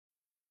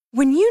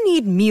When you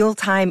need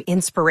mealtime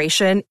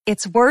inspiration,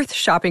 it's worth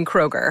shopping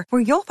Kroger,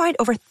 where you'll find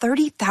over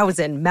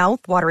 30,000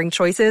 mouth-watering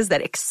choices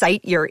that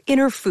excite your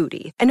inner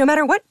foodie. And no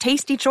matter what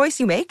tasty choice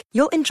you make,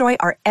 you'll enjoy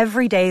our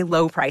everyday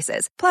low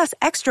prices, plus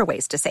extra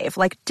ways to save,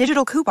 like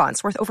digital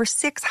coupons worth over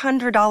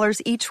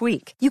 $600 each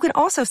week. You can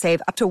also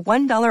save up to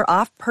 $1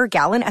 off per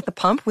gallon at the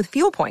pump with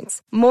fuel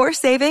points. More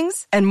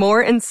savings and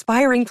more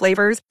inspiring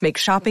flavors make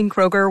shopping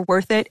Kroger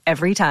worth it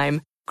every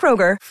time.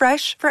 Kroger,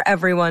 fresh for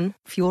everyone.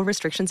 Fuel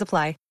restrictions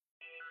apply.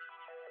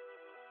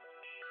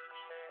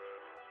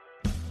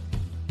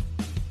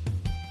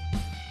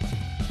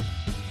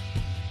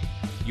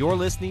 You're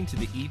listening to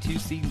the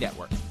E2C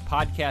Network,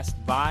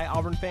 podcast by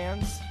Auburn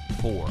fans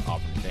for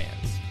Auburn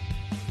fans.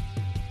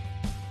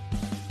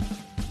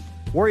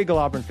 War Eagle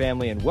Auburn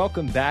family, and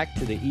welcome back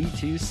to the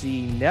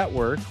E2C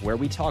Network, where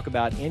we talk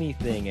about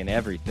anything and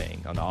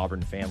everything on the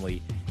Auburn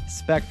family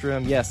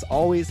spectrum. Yes,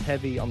 always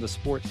heavy on the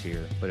sports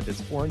here, but if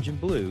it's orange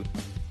and blue,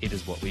 it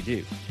is what we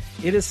do.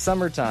 It is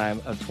summertime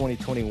of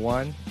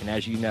 2021, and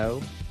as you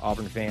know,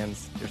 Auburn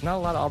fans, there's not a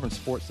lot of Auburn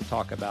sports to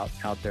talk about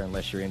out there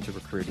unless you're into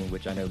recruiting,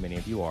 which I know many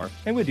of you are,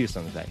 and we do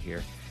some of that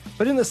here.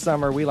 But in the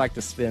summer, we like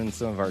to spend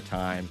some of our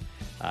time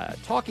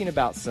talking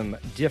about some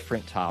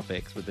different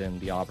topics within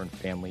the Auburn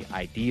family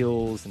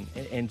ideals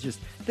and just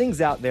things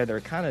out there that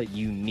are kind of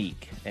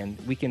unique. And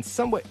we can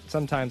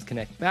sometimes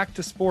connect back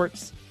to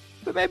sports,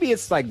 but maybe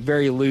it's like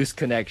very loose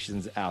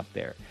connections out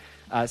there.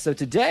 So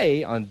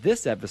today on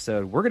this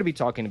episode, we're going to be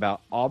talking about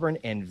Auburn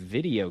and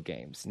video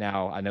games.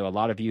 Now, I know a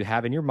lot of you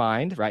have in your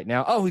mind right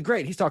now, oh,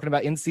 great, he's talking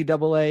about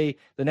NCAA,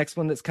 the next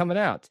one that's coming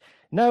out.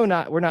 No,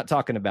 we're not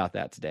talking about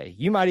that today.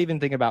 You might even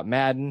think about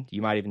Madden.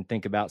 You might even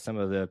think about some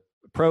of the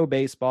pro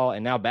baseball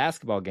and now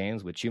basketball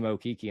games with Chumo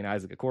Kiki and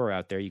Isaac Okoro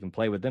out there. You can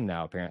play with them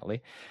now,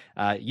 apparently.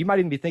 You might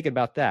even be thinking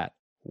about that.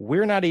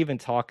 We're not even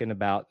talking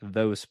about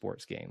those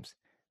sports games.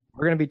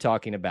 We're going to be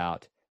talking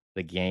about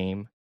the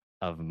game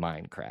of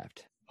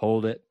Minecraft.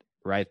 Hold it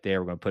right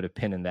there. We're going to put a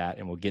pin in that,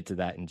 and we'll get to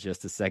that in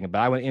just a second. But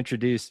I want to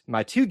introduce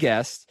my two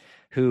guests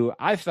who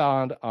I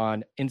found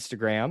on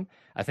Instagram.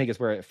 I think it's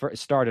where it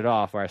first started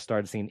off, where I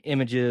started seeing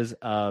images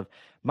of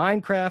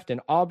Minecraft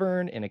and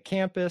Auburn in a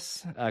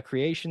campus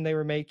creation they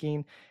were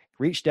making.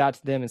 Reached out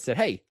to them and said,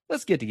 hey,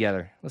 let's get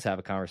together. Let's have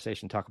a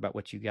conversation, talk about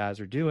what you guys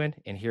are doing.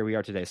 And here we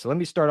are today. So let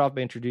me start off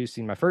by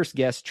introducing my first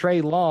guest, Trey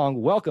Long.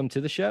 Welcome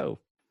to the show.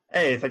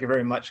 Hey, thank you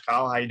very much,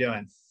 Kyle. How you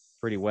doing?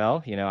 Pretty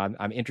well. You know,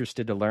 I'm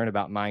interested to learn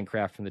about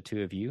Minecraft from the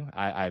two of you.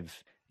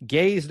 I've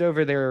gazed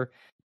over there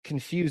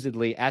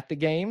confusedly at the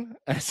game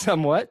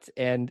somewhat,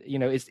 and you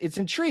know, it's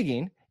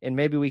intriguing, and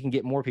maybe we can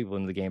get more people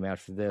into the game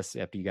after this,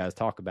 after you guys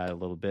talk about it a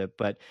little bit.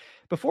 But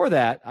before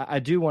that, I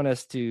do want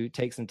us to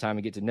take some time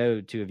and get to know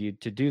the two of you.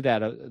 To do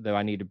that, though,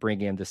 I need to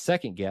bring in the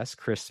second guest,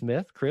 Chris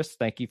Smith. Chris,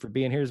 thank you for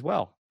being here as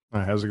well.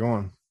 Hi, how's it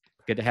going?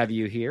 Good to have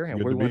you here, and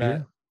Good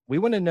we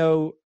want to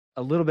know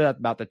a little bit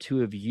about the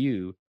two of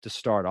you to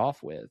start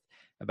off with,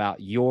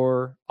 about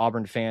your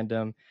Auburn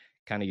fandom,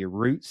 kind of your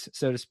roots,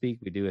 so to speak.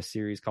 We do a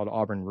series called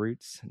Auburn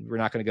Roots. We're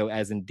not going to go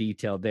as in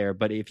detail there,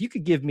 but if you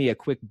could give me a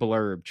quick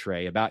blurb,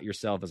 Trey, about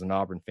yourself as an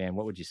Auburn fan,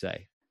 what would you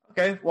say?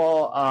 Okay,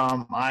 well,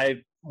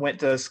 I went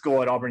to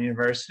school at Auburn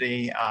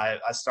University. I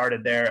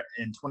started there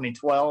in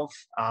 2012,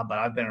 but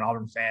I've been an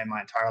Auburn fan my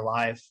entire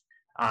life.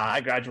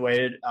 I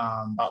graduated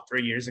about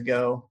 3 years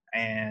ago,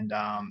 and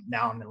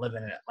now I'm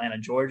living in Atlanta,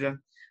 Georgia,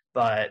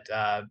 but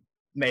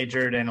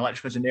majored in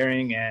electrical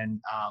engineering and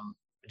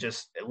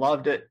just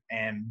loved it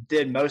and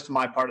did most of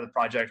my part of the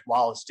project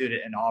while a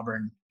student in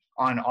Auburn,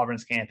 on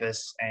Auburn's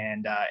campus,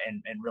 and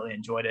really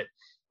enjoyed it.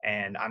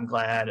 And I'm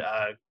glad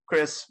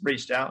Chris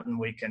reached out and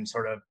we can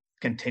sort of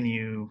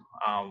continue,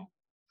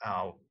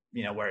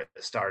 where it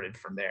started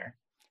from there.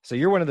 So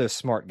you're one of those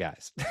smart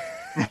guys.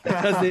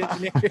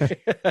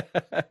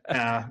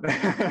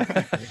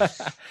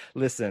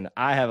 Listen,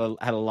 I had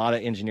a lot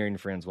of engineering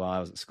friends while I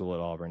was at school at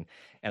Auburn,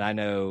 and I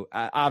know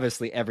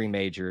obviously every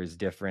major is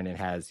different and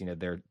has, you know,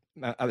 their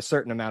a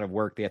certain amount of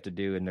work they have to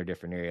do in their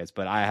different areas.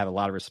 But I have a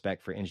lot of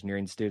respect for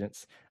engineering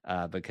students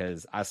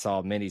because I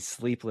saw many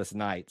sleepless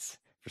nights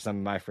for some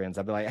of my friends.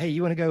 I'd be like, hey,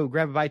 you want to go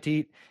grab a bite to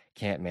eat?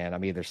 Can't, man.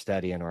 I'm either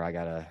studying or I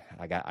gotta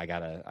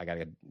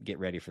get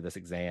ready for this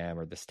exam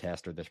or this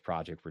test or this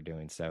project we're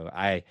doing. So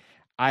I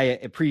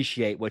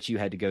appreciate what you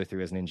had to go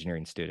through as an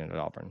engineering student at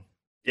Auburn.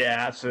 Yeah,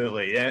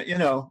 absolutely. Yeah, you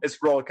know, it's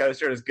roller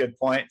coaster. There's good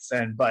points,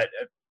 but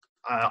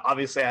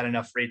obviously I had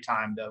enough free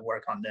time to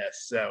work on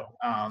this. So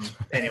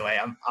anyway,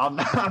 I'm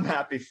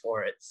happy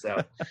for it.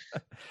 So,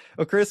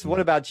 well, Chris,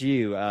 what about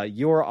you?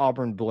 Your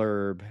Auburn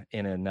blurb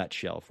in a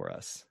nutshell for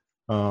us.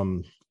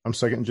 I'm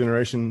second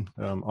generation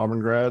Auburn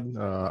grad.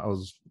 I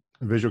was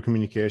visual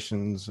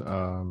communications.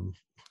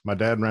 My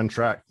dad ran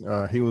track.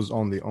 He was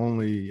on the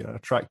only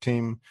track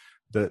team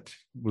that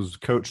was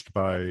coached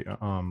by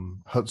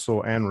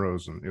Hutzel and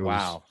Rosen. It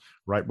was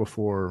right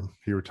before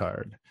he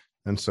retired.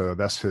 And so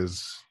that's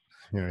his,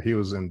 he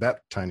was in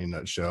that tiny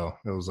nutshell.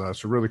 It was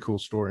it's a really cool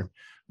story.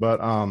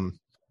 But, I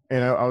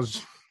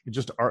was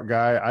just an art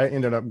guy. I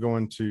ended up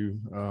going to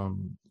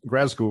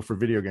grad school for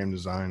video game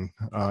design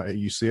at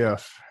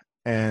UCF.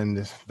 And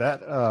that,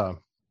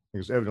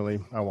 because evidently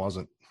I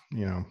wasn't,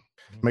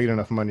 making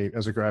enough money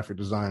as a graphic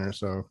designer.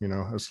 So,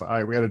 it's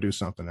like, we got to do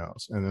something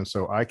else. And then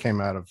so I came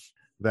out of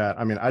that.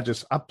 I mean, I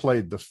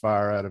played the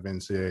fire out of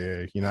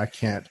NCAA. I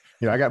can't,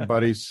 I got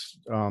buddies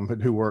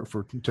who work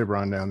for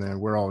Tiburon down there,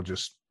 and we're all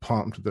just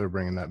pumped they're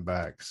bringing that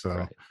back.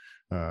 So,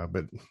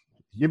 but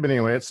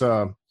anyway, it's,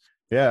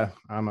 yeah,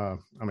 I'm a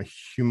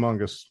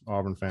humongous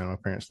Auburn fan. My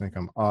parents think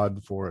I'm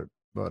odd for it,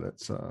 but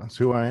it's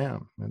who I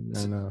am.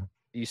 And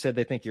you said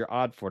they think you're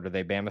odd for it. Are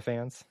they Bama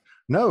fans?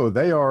 No,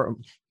 they are.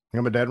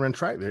 My dad ran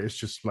track there. It's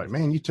just like,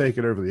 man, you take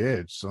it over the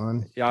edge,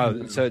 son. Yeah,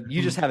 so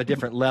you just have a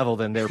different level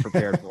than they're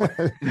prepared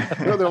for.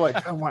 No, they're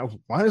like, oh,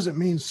 why does it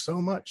mean so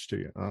much to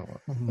you? Oh,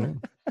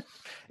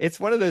 it's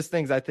one of those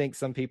things I think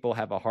some people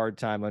have a hard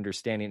time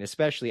understanding,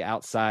 especially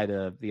outside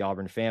of the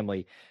Auburn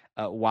family,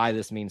 why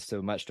this means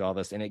so much to all of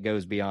us. And it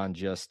goes beyond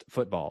just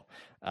football.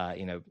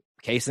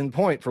 Case in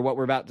point for what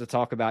we're about to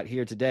talk about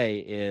here today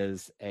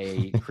is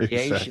a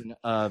creation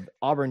of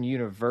Auburn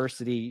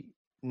University,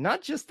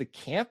 not just the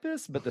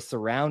campus, but the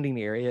surrounding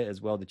area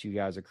as well that you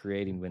guys are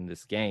creating with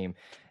this game.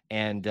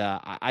 And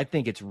I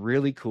think it's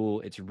really cool.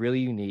 It's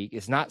really unique.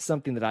 It's not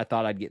something that I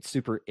thought I'd get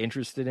super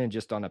interested in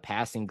just on a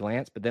passing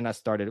glance. But then I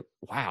started,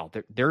 wow,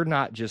 they're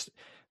not just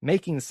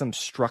making some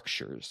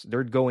structures.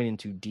 They're going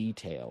into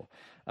detail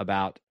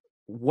about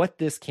what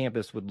this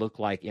campus would look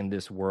like in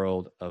this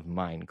world of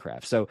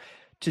Minecraft. So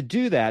to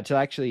do that, to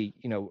actually,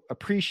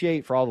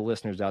 appreciate for all the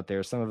listeners out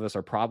there, some of us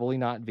are probably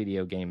not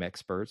video game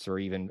experts or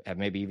even have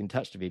maybe even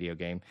touched a video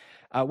game.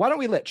 Why don't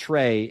we let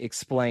Trey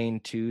explain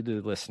to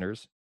the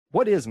listeners,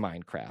 what is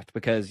Minecraft?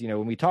 Because,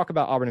 when we talk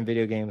about Auburn and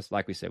video games,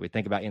 like we said, we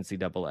think about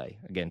NCAA.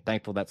 Again,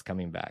 thankful that's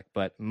coming back.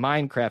 But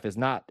Minecraft is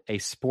not a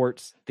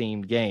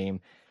sports-themed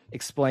game.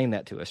 Explain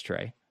that to us,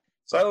 Trey.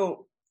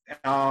 So,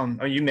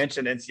 you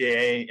mentioned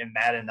NCAA and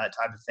Madden, that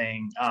type of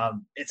thing.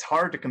 It's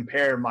hard to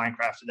compare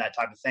Minecraft to that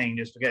type of thing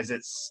just because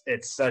it's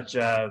such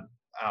a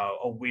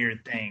weird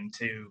thing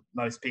to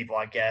most people,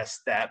 I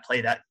guess, that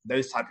play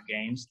those type of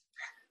games.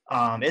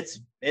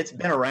 It's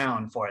been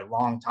around for a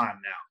long time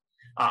now.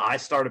 I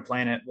started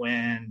playing it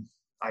when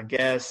I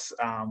was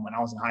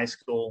in high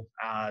school,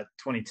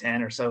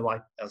 2010 or so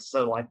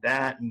like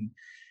that.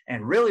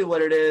 And really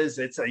what it is,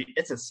 it's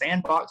a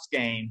sandbox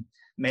game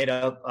made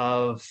up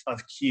of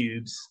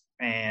cubes,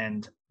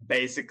 and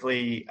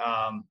basically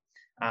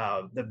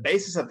the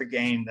basis of the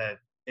game that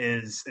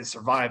is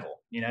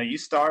survival. You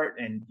start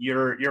and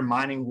you're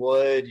mining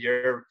wood,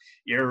 you're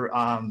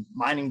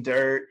mining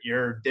dirt,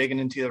 you're digging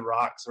into the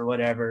rocks or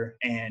whatever,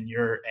 and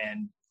you're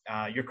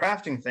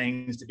crafting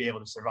things to be able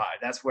to survive.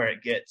 That's where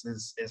it gets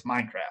is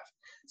Minecraft.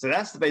 So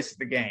that's the base of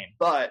the game.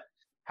 But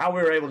how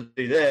we were able to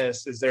do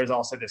this is there's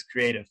also this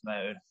creative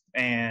mode.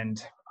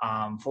 And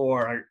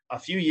for a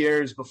few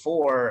years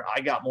before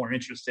I got more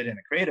interested in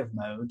the creative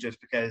mode,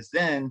 just because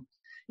then,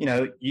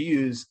 you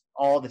use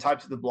all the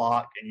types of the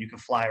block and you can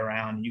fly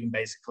around and you can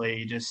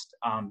basically just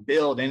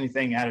build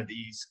anything out of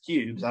these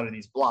cubes, out of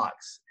these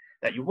blocks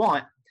that you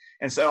want.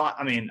 And so,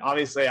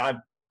 obviously I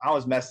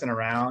was messing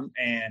around,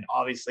 and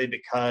obviously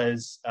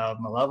because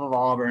of my love of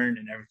Auburn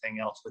and everything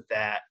else with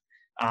that,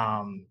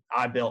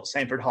 I built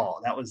Sanford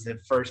Hall. That was the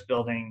first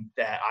building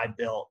that I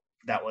built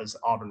that was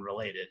Auburn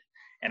related.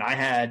 And I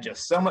had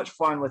just so much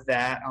fun with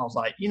that. I was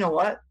like, you know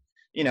what?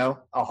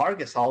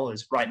 Hargis Hall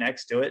is right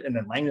next to it. And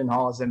then Langdon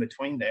Hall is in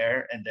between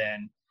there. And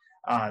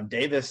then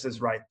Davis is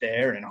right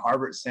there, and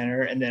Harbert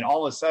Center. And then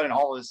all of a sudden,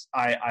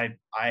 I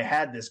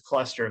had this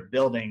cluster of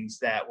buildings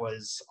that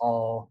was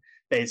all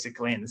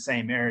basically in the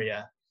same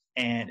area.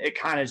 And it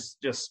kind of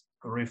just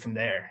grew from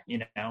there,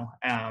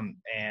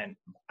 And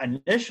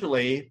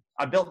initially,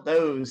 I built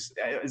those.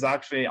 It was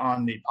actually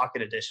on the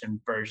Pocket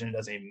Edition version. It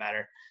doesn't even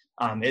matter.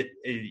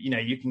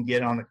 You can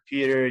get it on the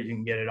computer, you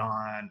can get it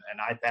on an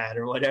iPad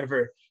or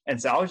whatever. And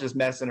so I was just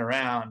messing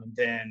around, and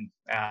then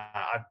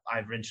I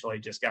eventually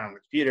just got on the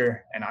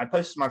computer, and I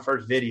posted my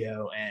first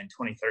video in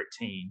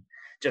 2013.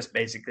 Just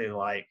basically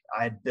like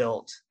I had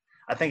built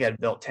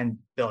 10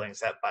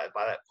 buildings by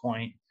that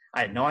point.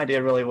 I had no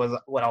idea really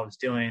what I was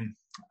doing.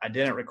 I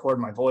didn't record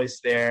my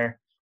voice there.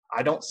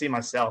 I don't see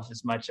myself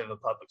as much of a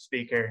public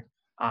speaker,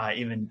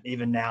 even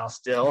now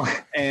still.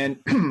 And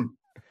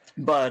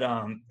But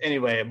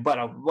anyway, what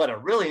I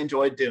really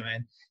enjoyed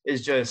doing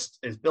is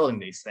building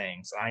these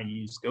things. I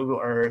use Google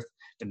Earth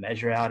to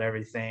measure out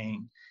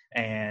everything,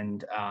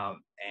 and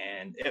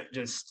it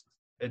just,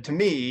 to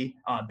me,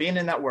 being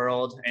in that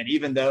world, and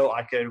even though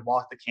I could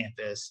walk the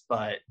campus,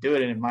 but do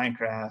it in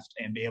Minecraft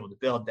and be able to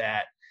build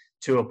that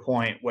to a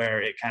point where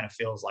it kind of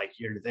feels like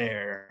you're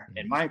there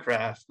in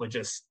Minecraft, was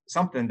just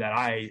something that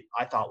I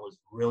thought was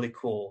really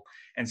cool,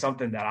 and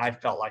something that I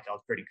felt like I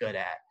was pretty good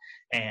at.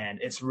 And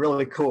it's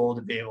really cool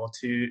to be able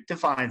to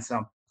find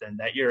something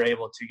that you're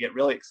able to get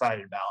really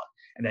excited about,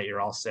 and that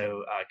you're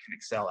also can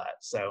excel at.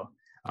 So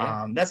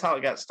that's how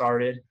it got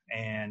started.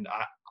 And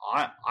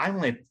I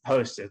only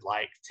posted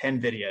like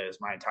 10 videos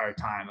my entire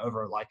time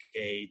over like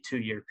a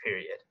 2-year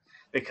period,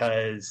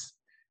 because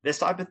this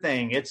type of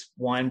thing, it's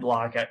one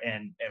block,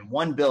 and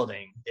one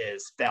building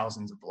is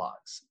thousands of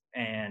blocks.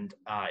 and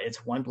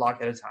it's one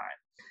block at a time.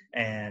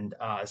 And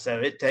so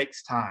it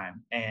takes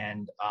time.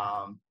 And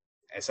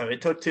so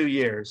it took 2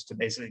 years to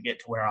basically get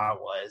to where I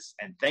was.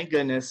 And thank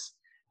goodness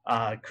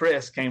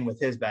Chris came with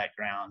his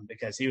background,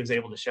 because he was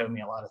able to show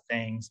me a lot of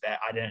things that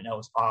I didn't know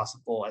was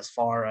possible, as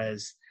far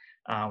as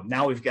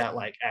now we've got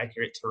like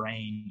accurate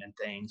terrain and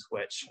things,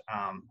 which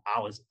I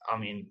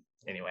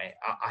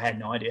had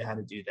no idea how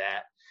to do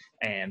that.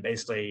 And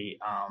basically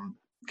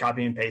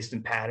copy and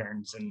pasting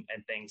patterns and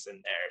things in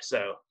there.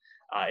 So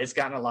it's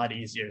gotten a lot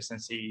easier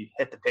since he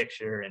hit the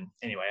picture. And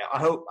anyway, I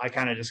hope I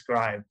kind of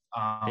described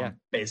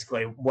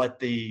basically what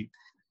the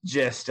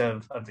gist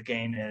of the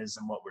game is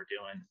and what we're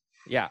doing.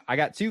 Yeah, I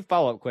got 2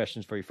 follow-up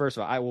questions for you. First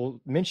of all, I will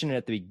mention it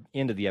at the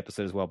end of the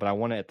episode as well, but I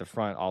want to at the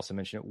front also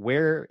mention it.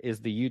 Where is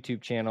the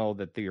YouTube channel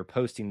that you're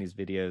posting these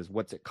videos?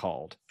 What's it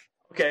called?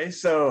 Okay,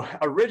 so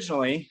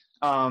originally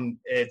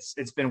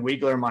it's been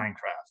Weagler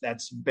Minecraft.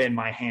 That's been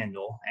my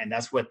handle, and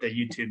that's what the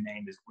YouTube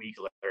name is,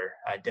 Weagler,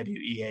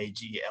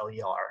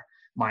 Weagler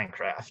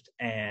Minecraft.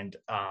 And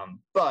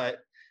but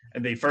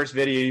the first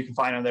video you can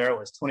find on there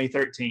was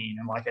 2013,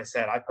 and like I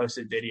said, I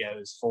posted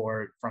videos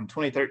from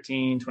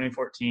 2013,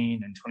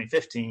 2014, and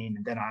 2015,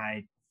 and then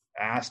I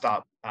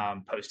stopped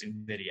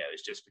posting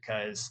videos just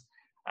because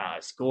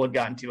school had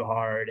gotten too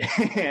hard,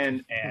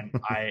 and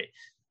I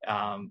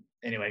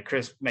anyway,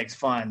 Chris makes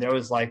fun. There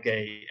was like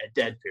a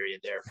dead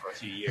period there for a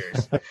few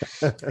years,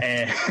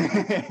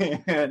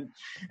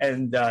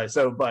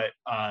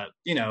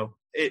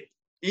 it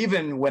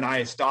even when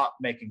I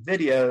stopped making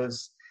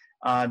videos.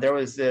 There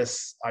was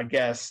this, I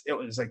guess it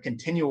was a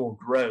continual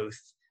growth,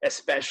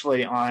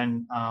 especially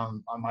on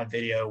my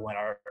video when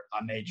I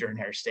made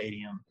Jordan-Hare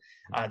Stadium.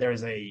 There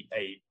was a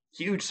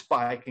huge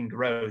spike in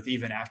growth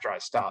even after I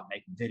stopped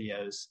making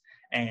videos.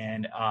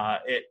 And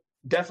it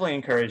definitely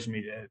encouraged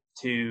me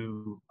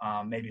to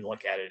maybe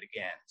look at it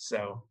again.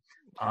 So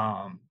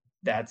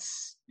that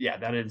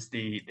is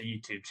the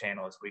YouTube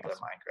channel is Weagler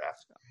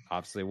Minecraft.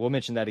 Obviously, we'll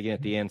mention that again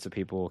at the end so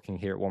people can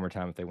hear it one more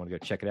time if they want to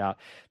go check it out.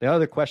 The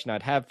other question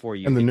I'd have for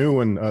you, and the new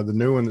one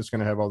that's going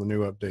to have all the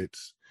new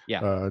updates.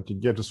 Yeah,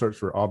 you have to search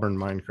for Auburn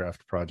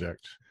Minecraft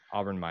Project.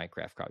 Auburn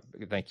Minecraft.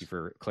 Thank you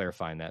for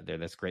clarifying that there.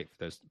 That's great for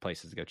those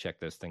places to go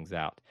check those things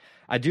out.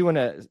 I do want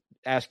to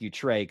ask you,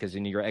 Trey, because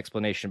in your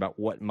explanation about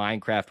what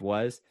Minecraft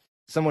was,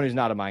 someone who's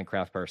not a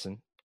Minecraft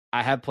person,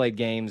 I have played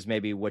games,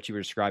 maybe what you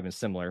were describing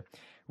similar.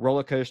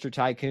 Roller Coaster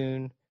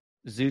Tycoon,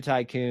 Zoo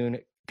Tycoon,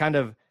 kind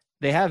of,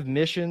 they have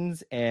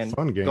missions and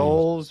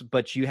goals,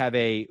 but you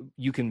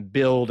can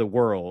build a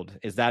world.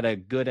 Is that a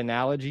good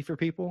analogy for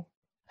people?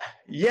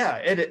 Yeah,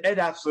 it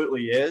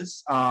absolutely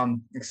is.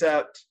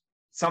 Except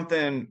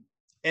something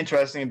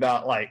interesting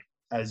about like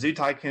Zoo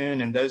Tycoon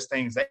and those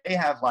things, they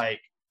have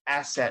like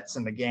assets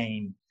in the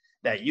game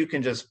that you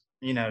can just,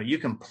 you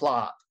can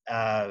plot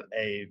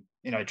a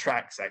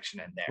track section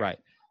in there. Right.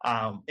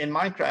 In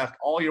Minecraft,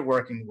 all you're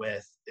working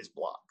with is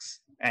blocks.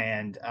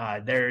 And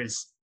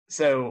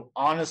so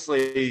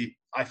honestly,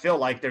 I feel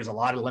like there's a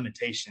lot of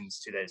limitations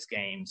to those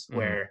games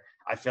where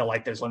I feel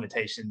like those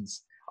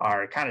limitations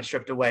are kind of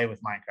stripped away with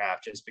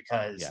Minecraft just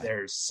because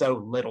there's so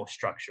little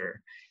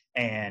structure.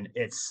 And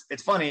it's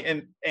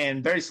funny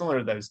and very similar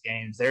to those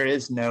games. There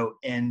is no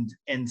end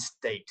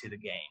state to the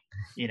game.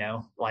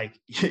 Like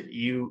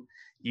you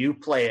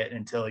play it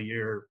until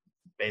you're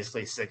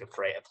basically sick of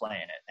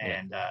playing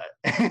it,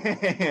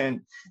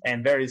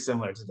 and very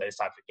similar to those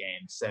type of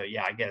games. So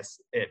yeah, I guess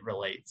it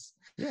relates.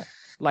 Yeah,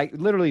 like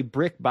literally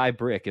brick by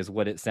brick is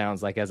what it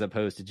sounds like, as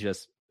opposed to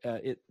just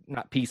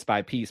not piece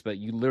by piece, but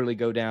you literally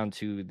go down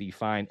to the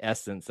fine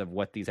essence of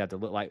what these have to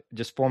look like,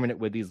 just forming it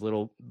with these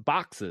little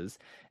boxes.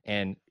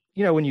 And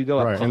when you go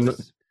up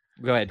close,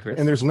 go ahead, Chris.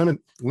 And there's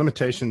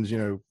limitations.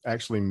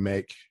 Actually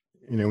make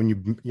when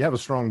you have a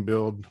strong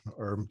build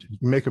or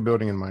make a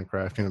building in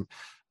Minecraft.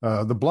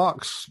 The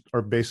blocks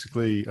are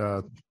basically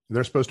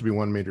they're supposed to be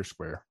 1 meter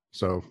square,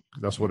 so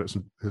that's what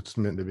it's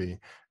meant to be.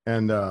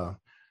 And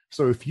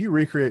so if you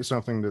recreate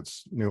something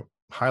that's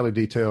highly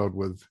detailed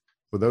with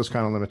those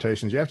kind of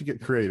limitations, you have to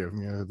get creative.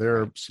 There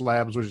are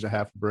slabs, which is a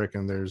half brick,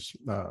 and there's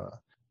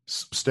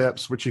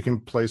steps which you can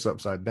place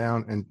upside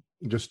down, and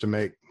just to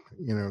make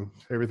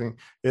everything.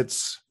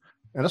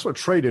 And that's what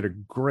Trey did a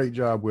great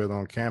job with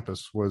on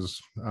campus.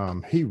 Was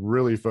he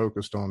really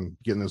focused on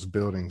getting those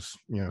buildings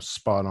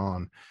spot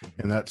on.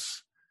 And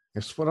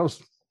it's what I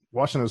was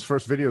watching those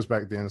first videos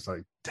back then. It's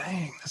like,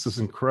 dang, this is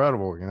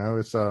incredible.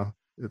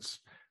 It's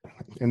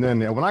and then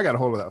when I got a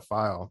hold of that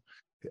file,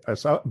 I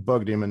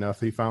bugged him enough.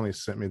 He finally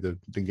sent me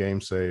the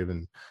game save,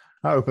 and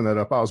I opened that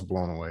up. I was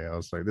blown away. I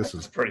was like, this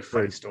is a pretty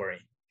funny story.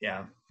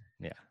 Yeah.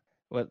 Yeah.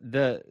 Well,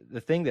 the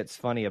thing that's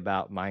funny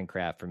about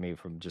Minecraft for me,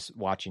 from just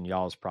watching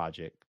y'all's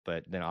project,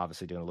 but then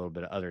obviously doing a little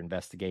bit of other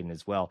investigating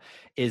as well,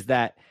 is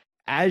that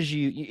if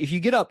you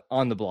get up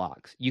on the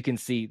blocks, you can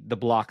see the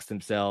blocks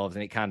themselves,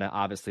 and it kind of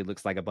obviously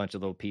looks like a bunch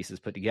of little pieces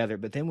put together.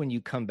 But then when you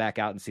come back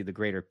out and see the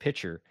greater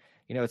picture,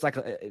 it's like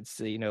it's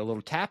a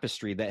little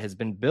tapestry that has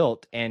been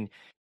built, and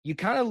you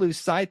kind of lose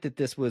sight that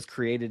this was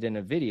created in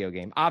a video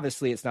game.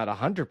 Obviously, it's not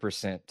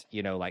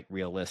 100%, like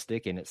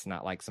realistic, and it's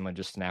not like someone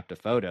just snapped a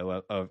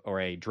photo of or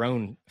a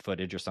drone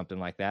footage or something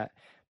like that.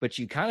 But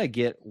you kind of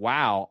get,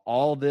 wow,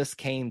 all this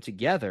came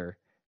together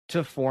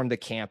to form the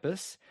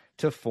campus,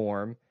 to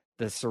form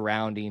the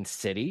surrounding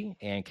city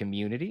and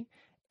community.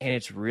 And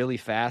it's really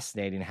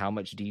fascinating how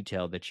much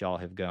detail that y'all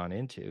have gone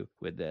into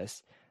with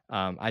this.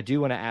 I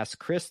do want to ask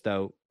Chris,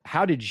 though,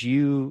 how did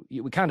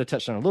we kind of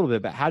touched on it a little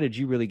bit, but how did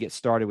you really get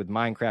started with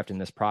Minecraft in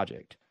this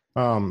project?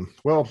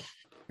 Well,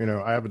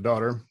 I have a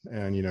daughter,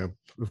 and,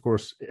 of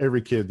course,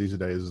 every kid these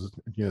days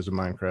is a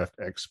Minecraft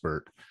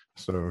expert.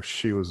 So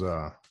she was,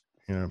 like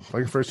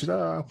at first she's,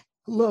 I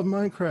love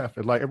Minecraft.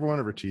 And like every one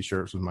of her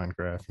t-shirts was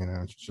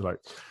Minecraft, she's like.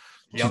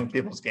 Young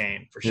people's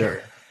game for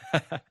sure.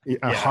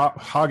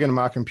 Hogging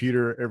my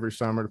computer every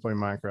summer to play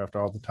Minecraft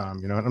all the time,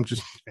 and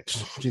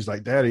she's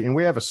like, Daddy, and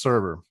we have a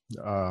server.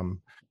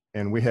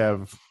 And we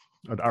have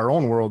our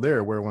own world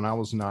there where when I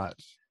was not,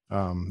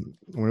 when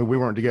we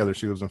weren't together,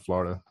 she lives in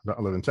Florida,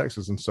 I live in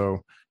Texas. And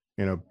so,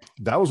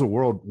 that was a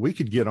world we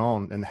could get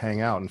on and hang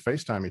out and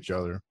FaceTime each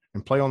other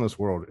and play on this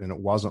world. And it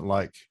wasn't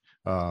like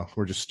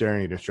we're just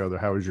staring at each other.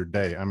 How was your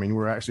day? I mean,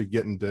 we're actually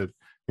getting to,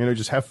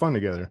 just have fun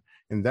together.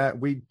 And that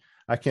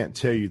I can't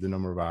tell you the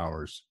number of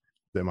hours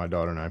that my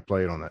daughter and I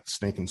played on that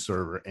stinking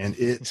server. And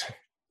it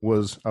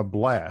was a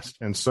blast.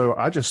 And so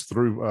I just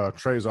threw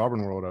Trey's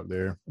Auburn World up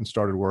there and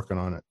started working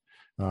on it.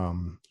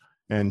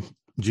 And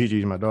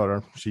Gigi, my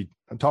daughter, she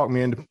talked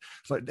me into,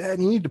 it's like, Dad,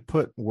 you need to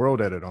put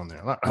World Edit on there.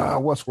 I'm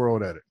like, what's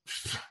World Edit?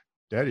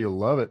 Daddy, you'll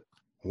love it.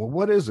 Well,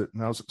 what is it?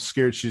 And I was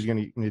scared she's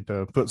going to need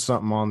to put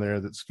something on there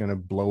that's going to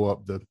blow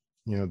up the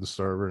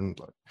server. And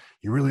like,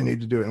 you really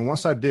need to do it. And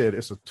once I did,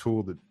 it's a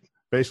tool that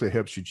basically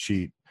helps you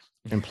cheat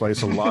and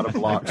place a lot of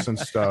blocks and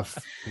stuff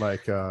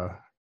like in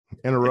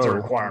a row. It's a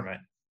requirement.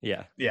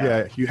 Yeah.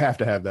 You have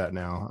to have that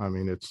now. I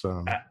mean, it's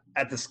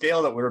at the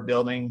scale that we're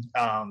building.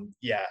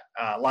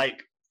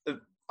 Like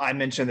I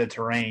mentioned the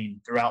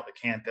terrain throughout the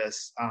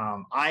campus.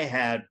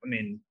 I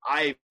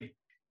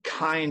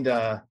kind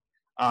of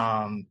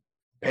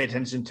pay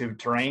attention to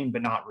terrain,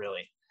 but not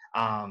really.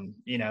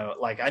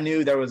 Like I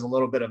knew there was a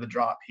little bit of a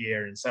drop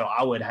here. And so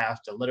I would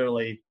have to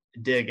literally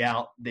dig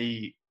out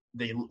the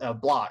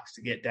blocks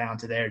to get down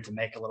to there to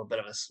make a little bit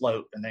of a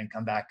slope and then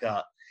come back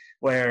up.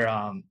 Where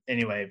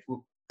anyway,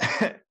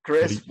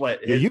 Chris, one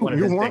of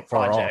his big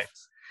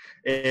projects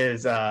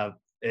is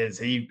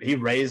he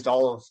raised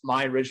all of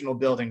my original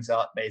buildings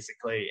up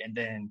basically, and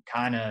then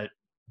kind of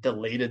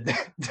deleted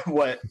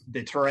what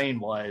the terrain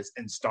was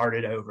and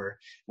started over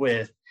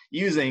with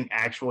using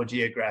actual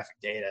geographic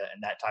data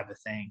and that type of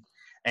thing.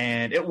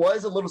 And it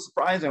was a little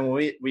surprising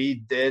when we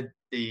did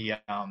the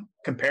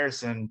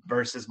comparison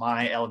versus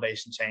my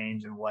elevation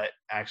change, and what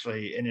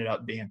actually ended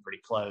up being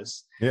pretty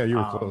close. Yeah, you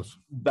were close.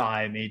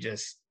 By me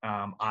just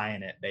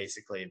eyeing it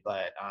basically.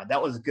 But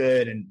that was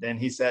good. And then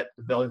he set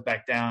the buildings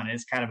back down, and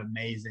it's kind of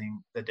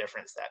amazing the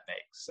difference that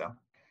makes. So.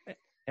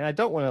 And I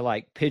don't want to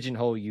like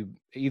pigeonhole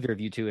either of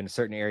you two in a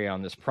certain area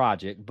on this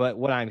project, but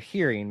what I'm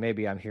hearing,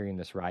 maybe I'm hearing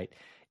this right,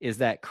 is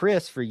that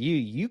Chris, for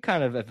you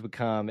kind of have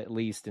become, at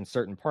least in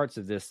certain parts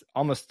of this,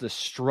 almost the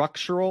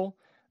structural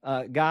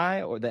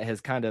guy, or that has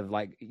kind of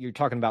like, you're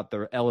talking about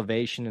the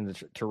elevation and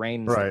the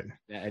terrain. Right.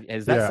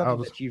 Is that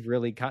something that you've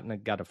really kind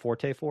of got a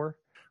forte for?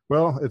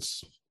 Well,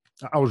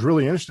 I was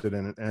really interested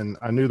in it, and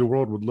I knew the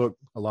world would look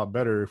a lot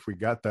better if we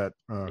got that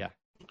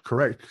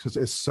correct, because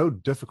it's so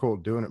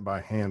difficult doing it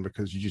by hand,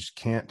 because you just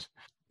can't,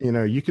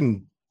 you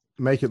can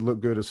make it look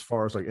good as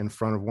far as like in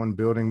front of one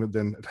building, but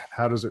then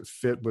how does it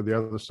fit with the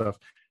other stuff?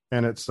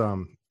 And it's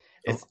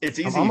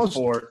easy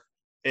for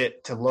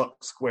it to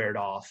look squared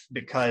off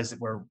because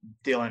we're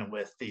dealing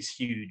with these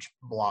huge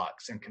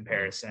blocks in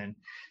comparison.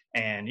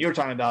 And you were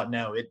talking about,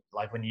 it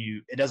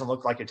doesn't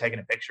look like you're taking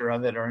a picture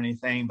of it or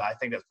anything, but I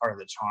think that's part of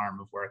the charm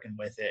of working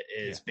with it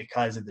is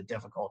because of the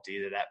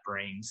difficulty that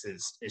brings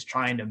is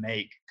trying to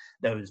make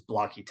those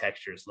blocky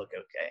textures look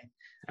okay.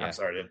 Yeah. I'm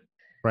sorry.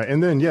 Right.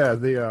 And then,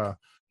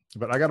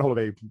 but I got a hold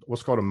of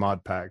what's called a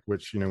mod pack,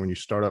 which, when you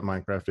start up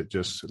Minecraft, it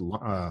just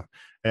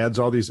adds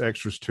all these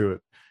extras to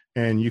it.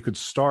 And you could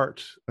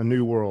start a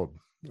new world.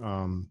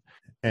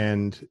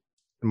 And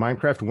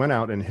Minecraft went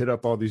out and hit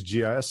up all these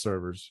GIS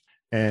servers.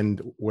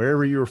 And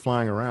wherever you were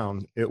flying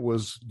around, it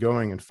was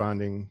going and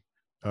finding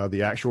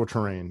the actual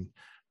terrain.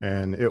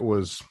 And it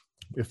was,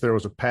 if there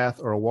was a path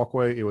or a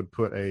walkway, it would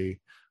put a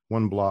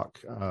 1 block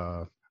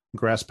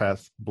grass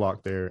path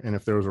block there. And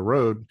if there was a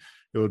road,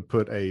 it would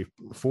put a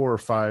 4 or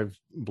 5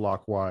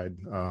 block wide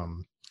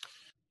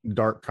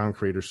dark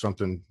concrete or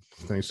something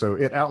thing. So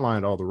it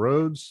outlined all the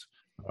roads,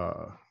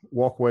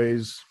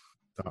 walkways,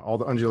 all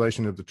the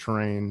undulation of the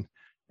terrain,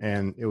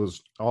 and it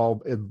was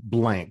all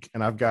blank.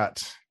 And I've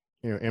got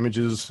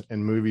images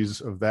and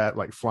movies of that,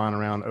 like flying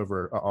around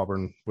over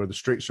Auburn where the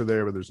streets are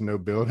there, but there's no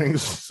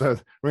buildings. So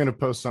we're going to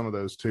post some of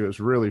those too. It's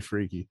really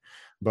freaky,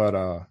 but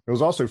it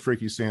was also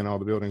freaky seeing all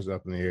the buildings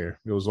up in the air.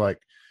 It was like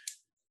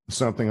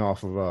something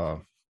off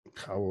of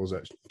what was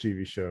that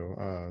TV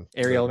show?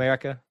 Aerial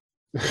America.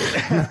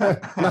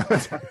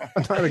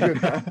 not a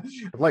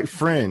good, like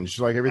Fringe,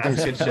 like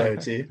everything's That's a good show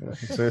too.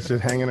 So it's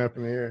just hanging up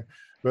in the air,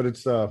 but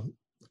it's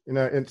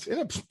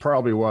it's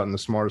probably wasn't the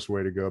smartest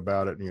way to go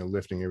about it,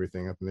 lifting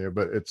everything up in the air,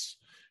 but it's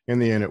in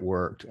the end it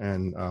worked.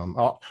 And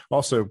I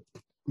also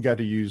got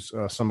to use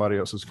somebody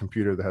else's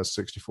computer that has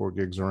 64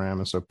 gigs of RAM,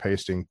 and so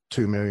pasting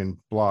 2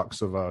 million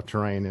blocks of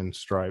terrain in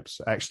Stripes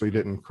actually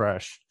didn't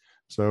crash.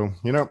 So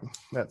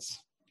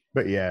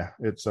but yeah,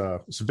 it's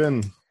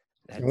been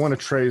one of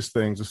Trey's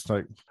things. It's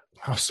like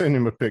I'll send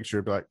him a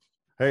picture, be like,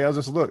 "Hey, how's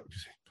this look?"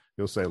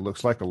 He'll say, "It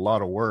looks like a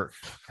lot of work."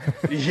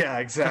 Yeah,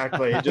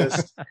 exactly.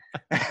 Just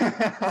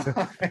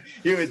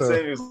you would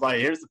say, it was like,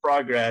 "Here's the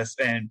progress,"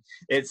 and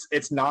it's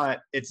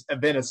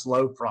been a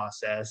slow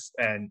process,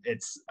 and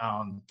it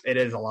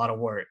is a lot of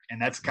work,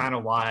 and that's kind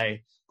of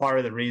why part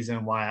of the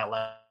reason why I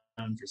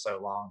left for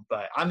so long.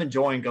 But I'm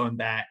enjoying going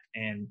back,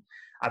 and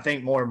I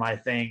think more of my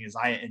thing is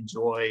I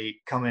enjoy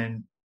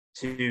coming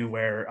to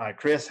where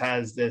Chris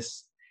has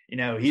this.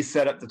 He's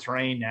set up the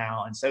terrain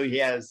now, and so he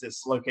has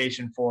this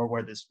location for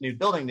where this new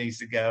building needs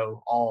to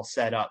go, all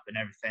set up and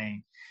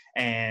everything.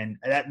 And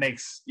that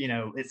makes,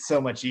 it's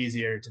so much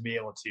easier to be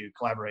able to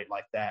collaborate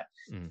like that.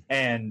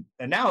 And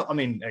now,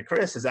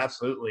 Chris has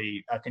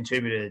absolutely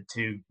contributed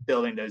to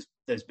building those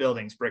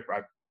buildings brick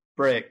by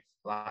brick,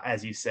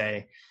 as you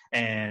say.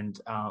 And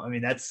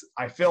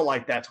I feel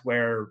like that's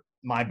where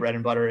my bread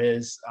and butter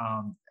is,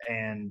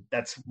 and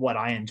that's what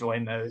I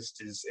enjoy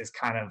most is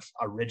kind of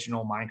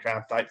original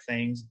Minecraft type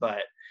things,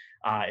 but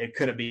it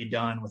couldn't be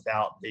done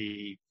without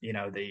the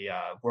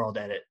world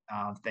edit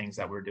things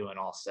that we're doing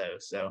also.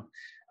 So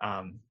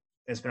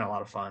it's been a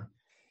lot of fun.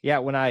 Yeah,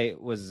 when I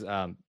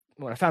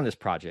found this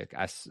project,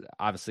 I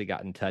obviously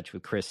got in touch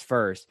with Chris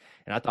first,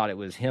 and I thought it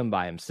was him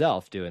by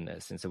himself doing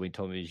this. And so he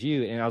told me it was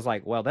you. And I was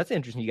like, well, that's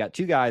interesting. You got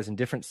two guys in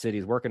different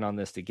cities working on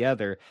this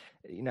together.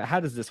 How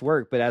does this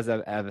work? But as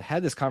I've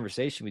had this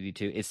conversation with you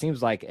two, it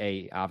seems like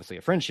obviously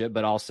a friendship,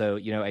 but also,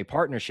 a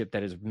partnership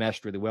that has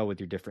meshed really well with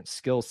your different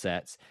skill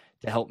sets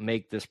to help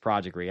make this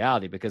project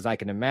reality. Because I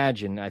can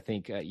imagine, I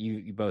think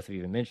you both have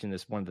even mentioned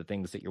this, one of the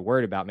things that you're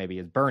worried about maybe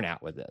is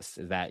burnout with this,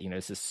 is that,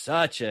 this is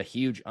such a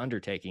huge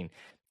undertaking.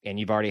 And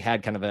you've already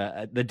had kind of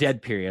the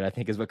dead period, I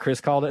think is what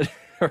Chris called it.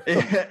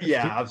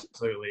 Yeah,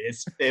 absolutely.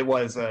 It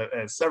was a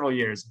several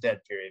years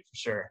dead period for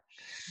sure.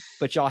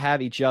 But y'all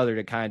have each other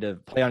to kind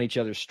of play on each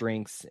other's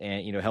strengths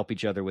and, help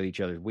each other with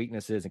each other's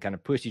weaknesses and kind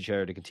of push each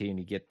other to continue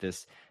to get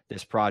this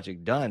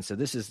project done. So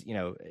this is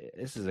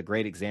a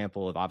great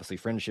example of obviously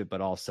friendship, but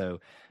also,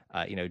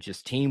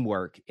 just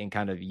teamwork and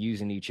kind of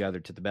using each other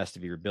to the best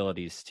of your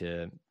abilities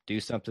to do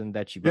something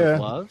that you both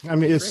love.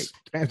 It's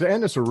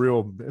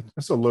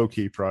a low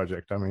key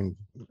project.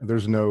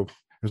 There's no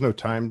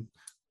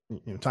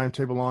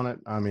timetable on it.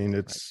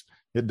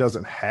 It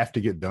doesn't have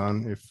to get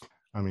done.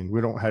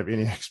 We don't have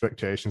any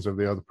expectations of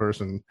the other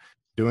person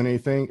doing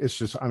anything. It's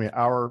just,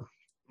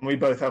 we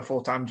both have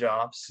full-time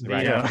jobs,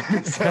 right?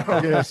 So.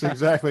 Yes,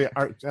 exactly.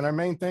 Our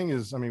main thing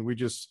is, we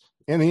just,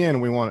 in the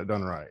end, we want it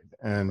done right.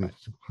 And,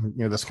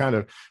 that's kind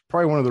of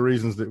probably one of the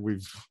reasons that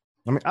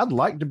I'd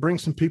like to bring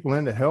some people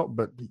in to help,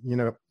 but,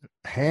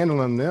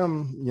 handling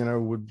them,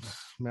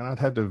 I'd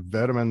have to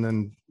vet them. And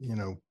then,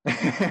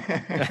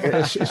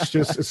 it's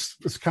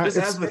kind of,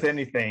 as with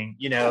anything,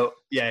 you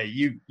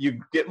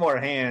get more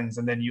hands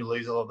and then you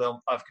lose a little bit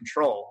of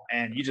control,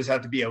 and you just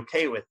have to be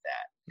okay with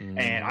that.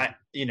 And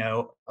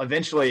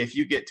eventually if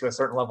you get to a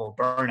certain level of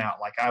burnout,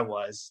 like I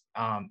was,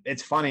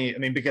 it's funny.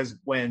 Because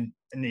when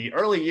in the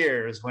early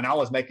years, when I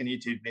was making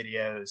YouTube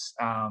videos,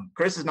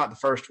 Chris is not the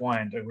first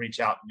one to reach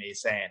out to me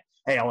saying,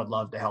 "Hey, I would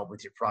love to help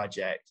with your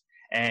project."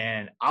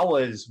 And I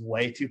was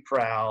way too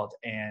proud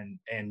and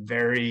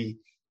very,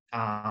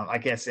 I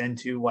guess,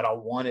 into what I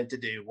wanted to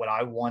do, what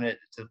I wanted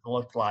to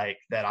look like,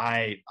 that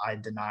I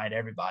denied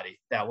everybody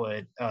that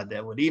would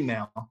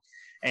email.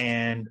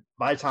 And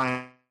by the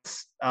time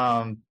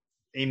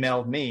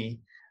emailed me,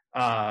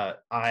 I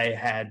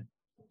had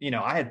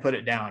put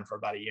it down for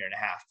about a year and a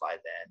half by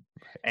then.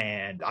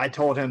 And I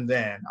told him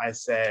then, I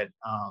said,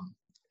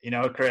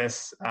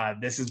 Chris,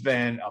 this has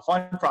been a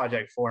fun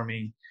project for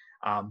me.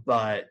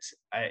 But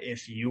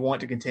if you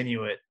want to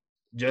continue it,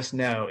 just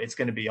know it's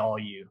going to be all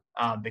you,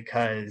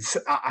 because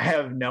I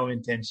have no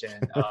intention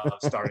of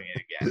starting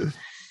it again.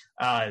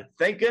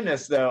 Thank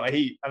goodness, though.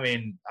 I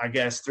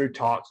guess through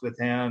talks with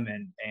him,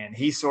 and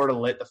he sort of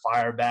lit the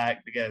fire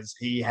back, because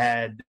he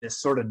had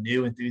this sort of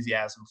new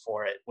enthusiasm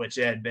for it, which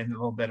had been a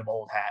little bit of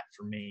old hat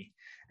for me.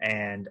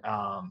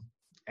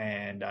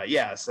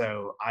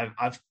 So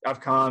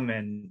I've come,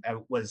 and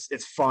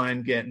it's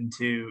fun getting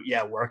to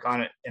work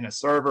on it in a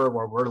server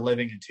where we're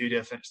living in two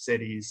different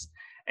cities,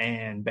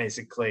 and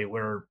basically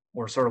we're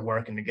sort of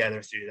working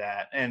together through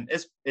that. And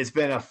it's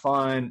been a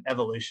fun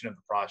evolution of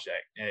the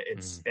project.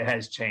 It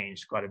has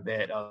changed quite a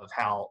bit of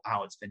how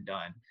it's been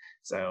done.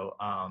 So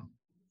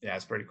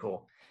it's pretty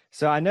cool.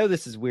 So I know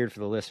this is weird for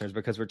the listeners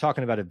because we're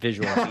talking about a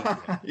visual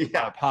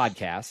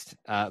podcast,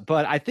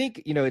 but I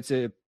think, it's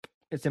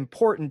it's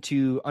important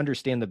to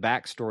understand the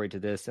backstory to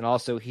this and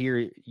also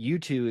hear you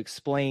two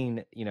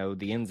explain,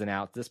 the ins and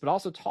outs of this, but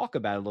also talk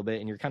about it a little bit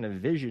and your kind of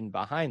vision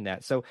behind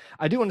that. So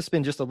I do want to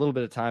spend just a little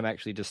bit of time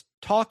actually just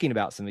talking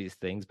about some of these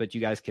things, but you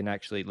guys can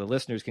actually, the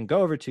listeners can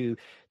go over to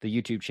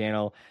the YouTube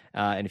channel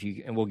and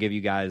we'll give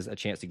you guys a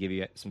chance to give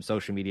you some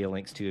social media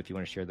links too, if you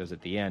want to share those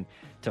at the end,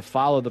 to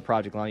follow the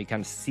project along. You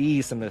kind of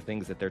see some of the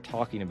things that they're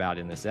talking about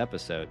in this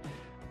episode.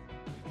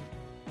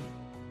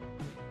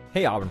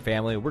 Hey Auburn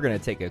family, we're going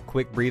to take a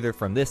quick breather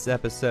from this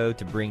episode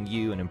to bring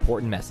you an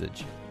important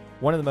message.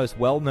 One of the most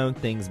well-known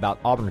things about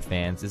Auburn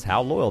fans is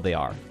how loyal they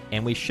are,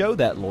 and we show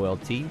that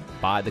loyalty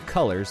by the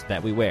colors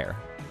that we wear.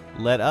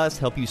 Let us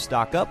help you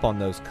stock up on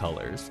those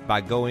colors by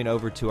going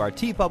over to our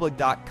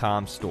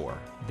tpublic.com store.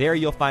 There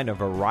you'll find a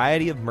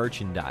variety of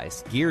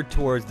merchandise geared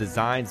towards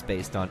designs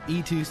based on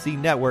E2C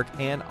Network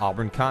and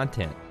Auburn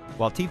content.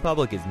 While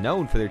TeePublic is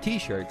known for their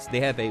t-shirts, they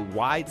have a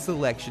wide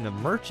selection of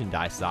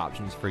merchandise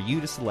options for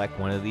you to select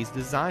one of these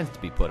designs to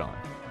be put on.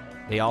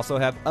 They also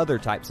have other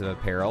types of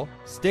apparel,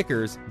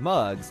 stickers,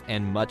 mugs,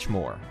 and much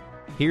more.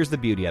 Here's the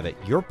beauty of it.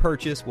 Your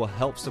purchase will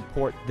help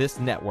support this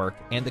network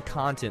and the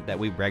content that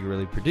we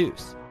regularly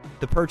produce.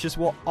 The purchase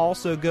will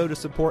also go to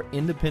support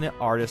independent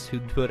artists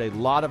who put a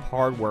lot of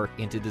hard work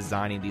into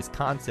designing these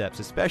concepts,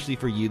 especially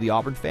for you, the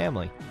Auburn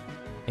family.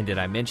 And did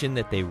I mention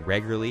that they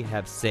regularly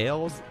have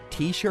sales?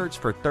 T-shirts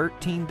for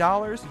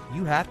 $13?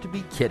 You have to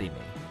be kidding me.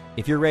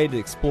 If you're ready to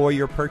explore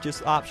your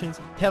purchase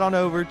options, head on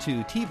over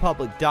to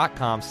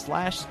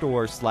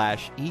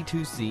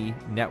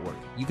tpublic.com/store/E2C Network.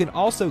 You can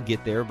also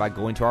get there by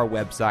going to our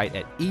website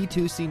at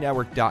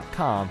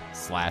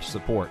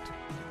e2cnetwork.com/support.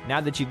 Now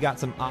that you've got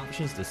some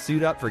options to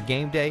suit up for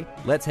game day,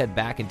 let's head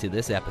back into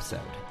this episode.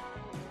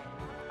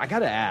 I got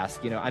to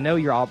ask, I know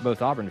you're all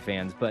both Auburn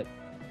fans, but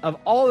of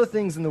all the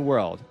things in the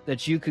world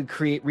that you could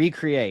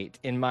recreate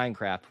in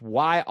Minecraft,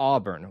 why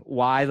Auburn?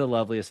 Why the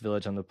loveliest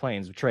village on the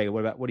plains? Trey,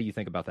 what do you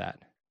think about that?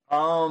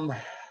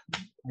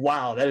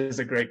 Wow, that is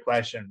a great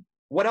question.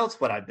 What else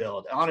would I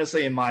build?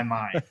 Honestly, in my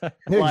mind,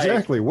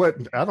 exactly.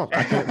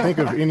 I can't think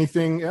of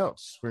anything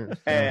else.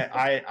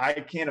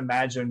 I can't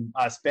imagine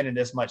spending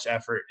this much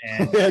effort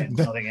and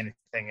building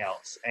anything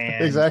else.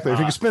 And exactly. If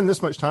you can spend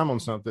this much time on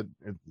something,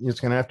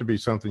 it's going to have to be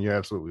something you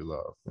absolutely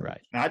love.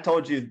 Right. And I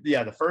told you,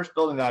 the first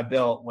building that I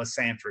built was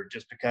Sanford,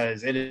 just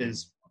because it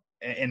is,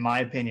 in my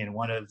opinion,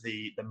 one of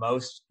the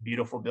most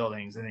beautiful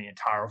buildings in the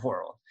entire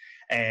world.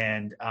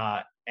 And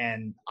I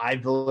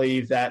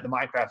believe that the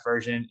Minecraft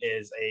version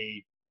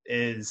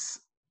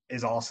is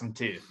awesome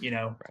too.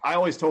 Right. I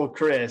always told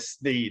Chris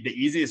the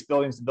easiest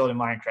buildings to build in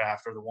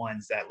Minecraft are the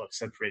ones that look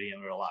so pretty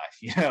in real life,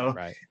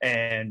 Right.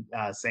 And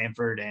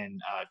Sanford and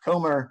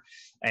Comer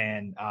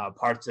and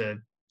parts of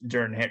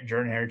Jordan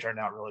turned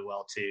out really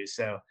well too.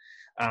 So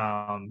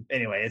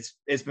anyway,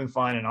 it's been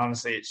fun, and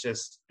honestly, it's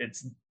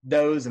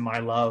those and my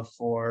love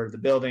for the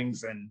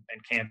buildings and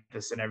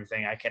campus and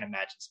everything. I can't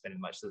imagine spending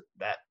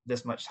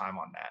this much time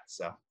on that.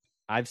 So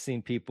I've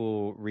seen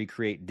people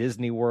recreate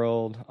Disney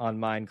World on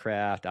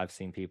Minecraft. I've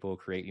seen people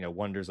create,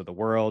 wonders of the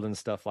world and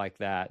stuff like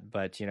that.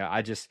 But,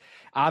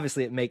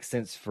 obviously it makes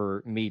sense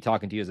for me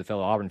talking to you as a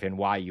fellow Auburn fan,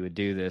 why you would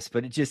do this.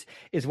 But it's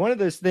one of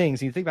those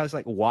things you think about. It's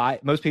like, why?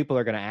 Most people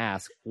are going to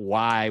ask,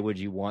 why would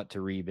you want to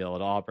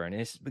rebuild Auburn?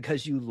 And it's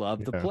because you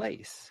love the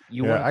place.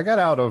 I got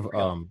out of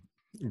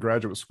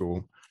graduate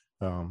school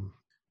and,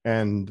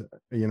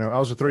 I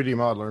was a 3D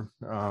modeler.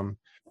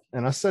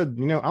 And I said,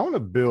 I want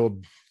to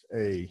build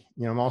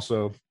I'm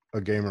also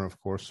a gamer, of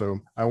course. So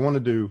I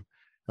wanted to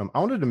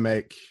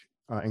make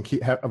and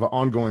have an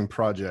ongoing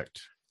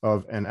project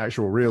of an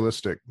actual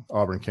realistic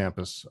Auburn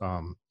campus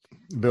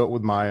built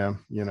with Maya,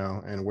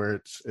 and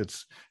where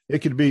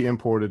it could be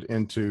imported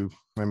into,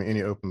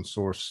 any open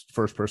source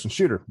first person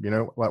shooter,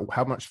 like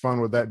how much fun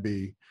would that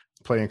be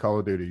playing Call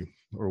of Duty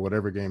or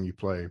whatever game you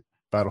play,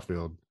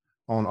 Battlefield,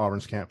 on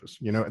Auburn's campus?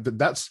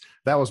 That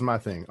was my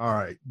thing. All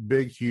right,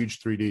 big,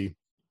 huge 3D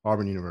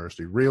Auburn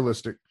University,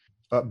 realistic,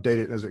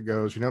 update it as it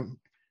goes, and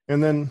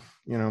then,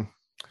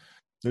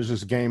 there's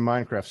this game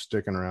Minecraft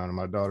sticking around and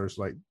my daughter's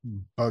like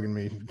bugging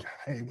me.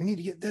 Hey, we need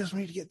to get this, we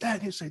need to get that.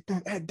 And you say,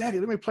 hey,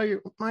 Daddy, let me play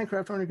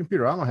Minecraft on your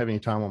computer. I don't have any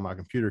time on my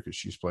computer because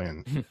she's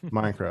playing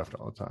Minecraft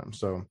all the time.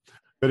 So,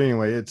 but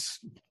anyway,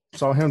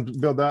 saw him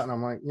build that and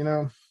I'm like,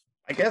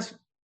 I guess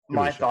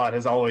my thought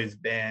has always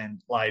been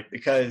like,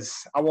 because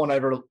I won't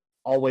ever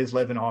always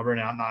live in Auburn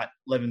and I'm not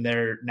living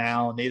there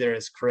now, neither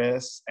is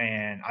Chris.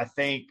 And I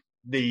think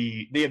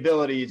the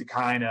ability to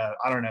kind of,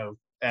 I don't know,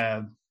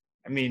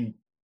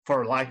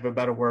 for lack of a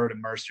better word,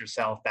 immerse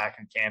yourself back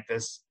on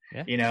campus.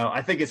 Yeah.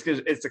 I think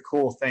it's a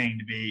cool thing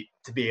to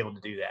be able to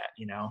do that,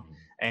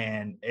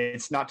 and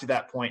it's not to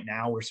that point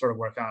now. We're sort of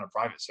working on a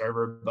private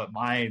server, but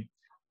my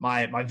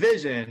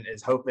vision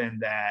is hoping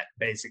that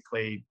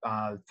basically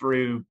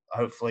through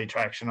hopefully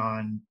traction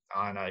on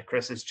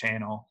Chris's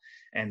channel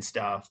and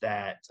stuff,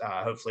 that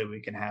hopefully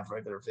we can have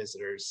regular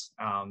visitors,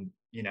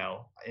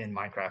 in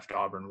Minecraft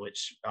Auburn,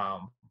 which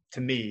to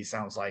me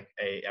sounds like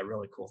a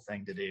really cool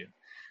thing to do.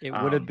 It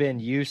would have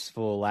been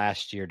useful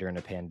last year during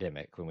a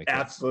pandemic when we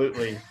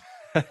absolutely.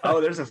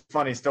 Oh, there's a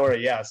funny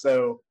story. Yeah.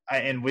 So,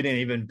 and we didn't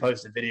even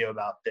post a video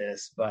about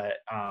this, but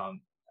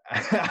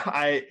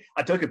I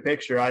took a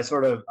picture. I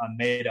sort of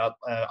made up.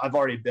 I've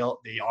already built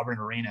the Auburn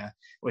Arena,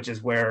 which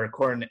is where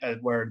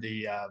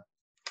the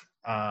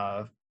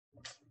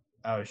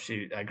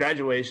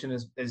graduation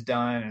is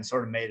done, and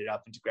sort of made it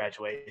up into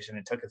graduation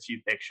and took a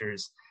few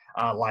pictures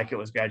like it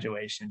was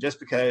graduation, just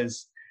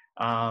because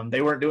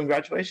they weren't doing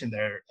graduation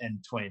there in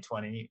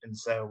 2020, and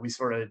so we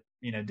sort of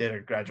did a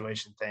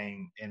graduation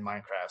thing in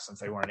Minecraft since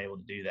they weren't able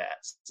to do that.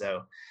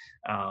 So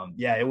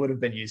yeah, it would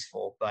have been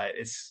useful, but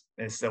it's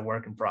a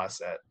work in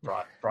progress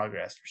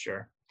for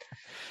sure.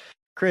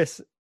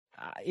 Chris,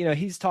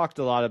 he's talked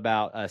a lot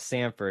about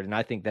Samford, and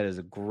I think that is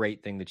a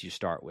great thing that you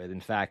start with.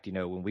 In fact,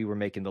 when we were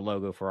making the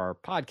logo for our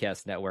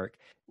podcast network,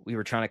 we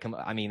were trying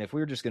to if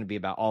we were just going to be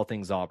about all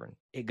things Auburn,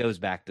 it goes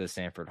back to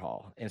Samford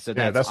Hall. And so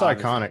that's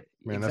iconic,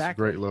 man. Exactly. That's a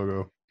great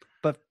logo.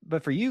 But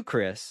for you,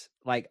 Chris,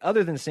 like,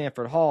 other than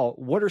Samford Hall,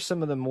 what are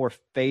some of the more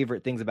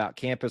favorite things about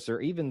campus,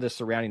 or even the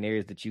surrounding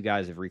areas, that you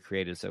guys have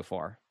recreated so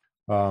far?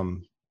 I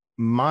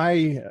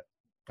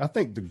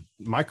think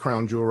my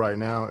crown jewel right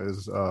now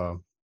is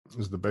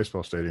the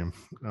baseball stadium.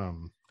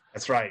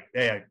 That's right.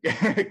 Yeah.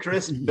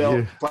 Chris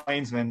built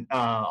Plainsman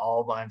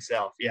all by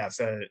himself. Yeah.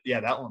 So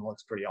yeah, that one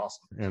looks pretty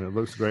awesome. And it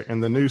looks great.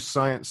 And the new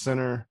Science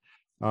Center,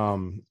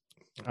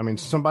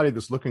 somebody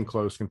that's looking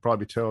close can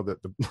probably tell that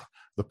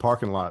the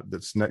parking lot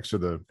that's next to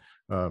the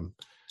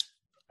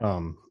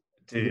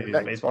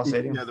baseball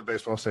stadium. Yeah, the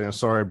baseball stadium.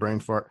 Sorry,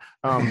 brain fart.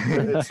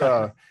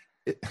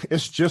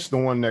 It's just the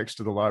one next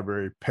to the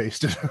library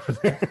pasted over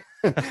there.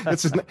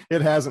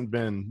 It hasn't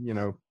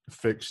been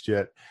fixed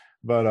yet,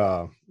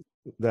 but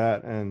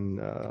that, and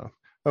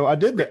I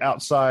did the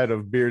outside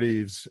of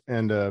Beardy's,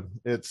 and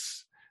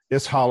it's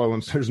hollow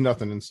and there's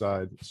nothing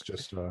inside. It's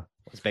just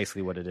it's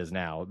basically what it is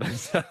now.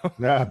 So.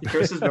 Yeah.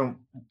 Chris has been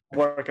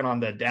working on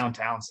the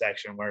downtown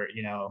section where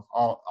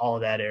all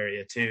of that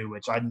area too,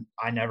 which I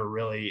never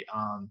really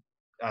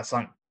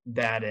sunk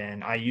that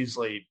in. I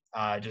usually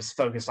just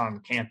focus on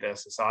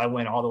campus, so I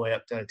went all the way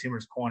up to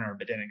Toomer's Corner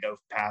but didn't go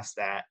past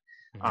that.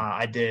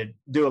 I did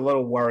do a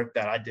little work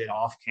that I did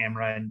off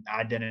camera, and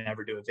I didn't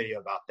ever do a video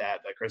about that,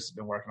 but Chris has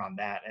been working on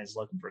that, and it's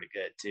looking pretty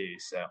good too.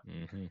 So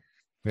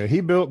yeah,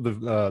 he built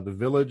the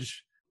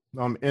village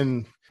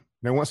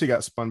once he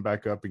got spun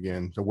back up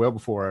again, so well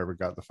before I ever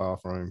got the file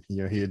from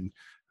him.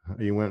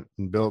 He went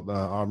and built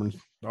Auburn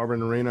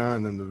Arena,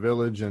 and then the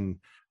village, and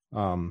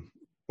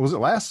was it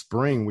last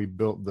spring we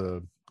built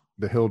the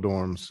Hill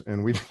dorms,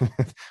 and we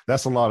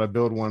that's a lot of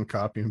build one,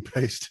 copy and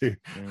paste too,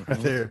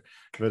 right there.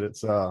 But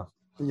it's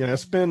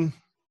it's been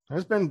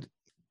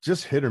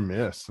just hit or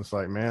miss. It's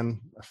like, man,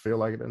 I feel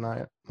like it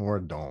tonight, or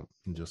I don't,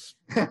 and just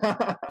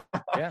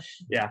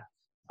yeah.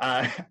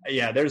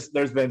 There's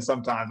been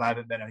some times I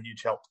haven't been a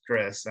huge help to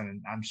Chris,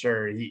 and I'm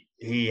sure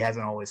he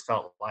hasn't always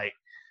felt like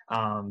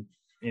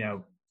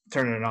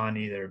turning it on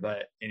either.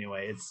 But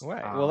anyway, it's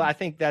right. Well, I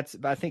think that's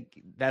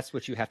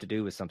what you have to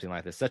do with something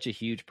like this. Such a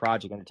huge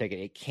project undertaking.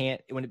 It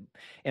can't and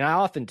I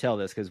often tell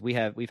this because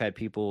we've had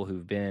people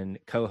who've been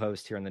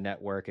co-hosts here on the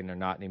network and they're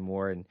not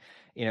anymore, and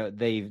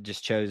they've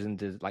just chosen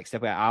to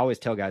step away. I always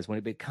tell guys, when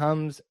it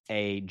becomes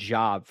a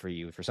job for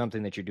you, for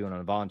something that you're doing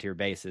on a volunteer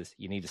basis,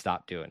 you need to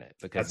stop doing it,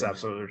 because that's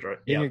absolutely right.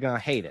 Then you're going to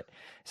hate it.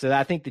 So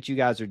I think that you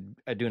guys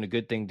are doing a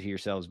good thing to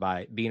yourselves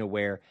by being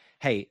aware,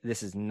 hey,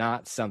 this is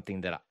not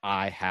something that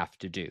I have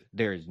to do.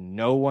 There is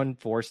no one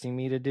forcing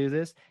me to do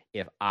this.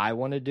 If I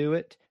want to do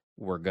it,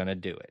 we're going to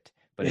do it.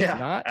 But if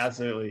not,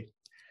 absolutely,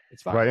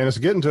 it's fine. Right. And it's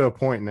getting to a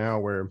point now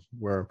where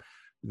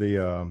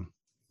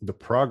the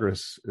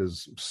progress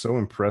is so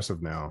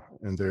impressive now,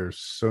 and there's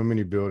so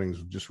many buildings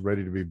just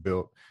ready to be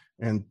built,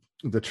 and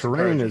the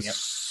terrain is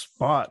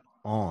spot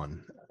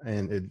on,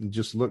 and it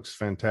just looks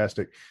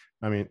fantastic.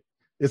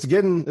 It's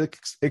getting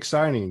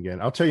exciting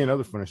again. I'll tell you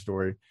another funny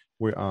story.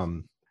 We I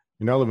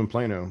live in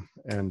Plano,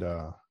 and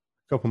a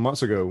couple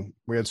months ago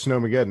we had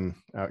Snowmageddon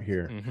out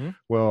here.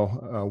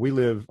 Well, we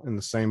live in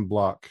the same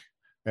block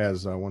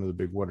as one of the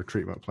big water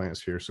treatment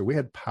plants here, so we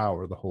had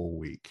power the whole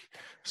week.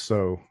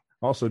 So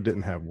also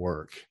didn't have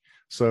work.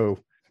 So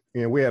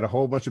we had a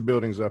whole bunch of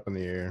buildings up in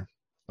the air,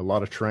 a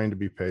lot of terrain to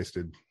be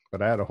pasted,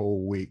 but I had a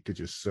whole week to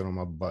just sit on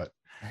my butt.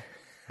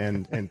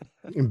 And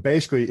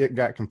basically it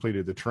got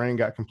completed. The terrain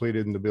got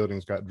completed and the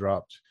buildings got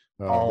dropped.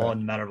 All in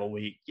a matter of a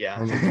week. Yeah.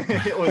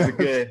 It was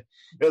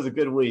a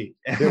good week.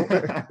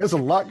 There's a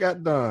lot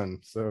got done.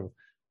 So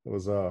it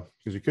was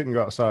because you couldn't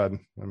go outside.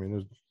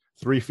 There's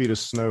 3 feet of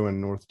snow in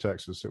North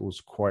Texas. It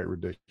was quite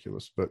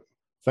ridiculous, but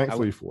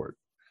thankfully for it.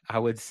 I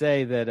would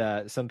say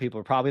that some people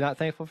are probably not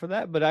thankful for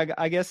that, but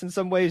I guess in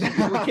some ways we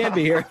can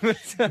be here.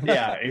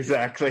 Yeah,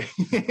 exactly.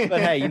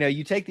 But hey,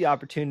 you take the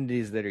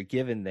opportunities that are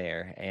given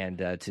there, and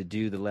to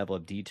do the level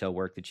of detail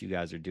work that you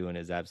guys are doing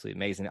is absolutely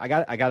amazing. I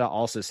got to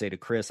also say to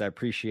Chris, I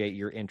appreciate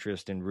your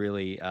interest in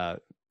really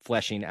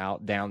fleshing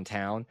out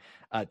downtown.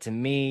 To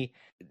me,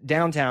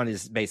 downtown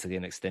is basically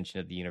an extension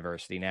of the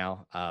university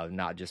now,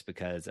 not just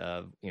because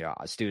of,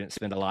 students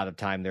spend a lot of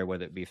time there,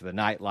 whether it be for the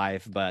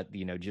nightlife, but,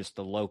 just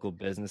the local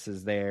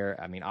businesses there.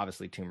 I mean,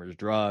 obviously Toomer's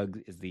Drug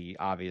is the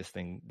obvious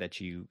thing that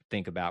you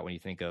think about when you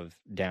think of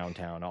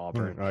downtown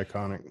Auburn.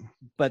 Iconic.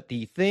 But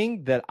the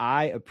thing that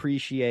I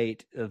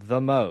appreciate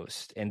the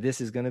most, and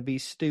this is going to be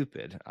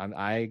stupid,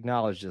 I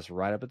acknowledge this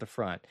right up at the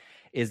front,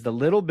 is the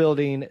little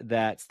building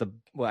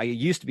it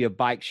used to be a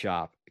bike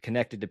shop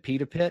connected to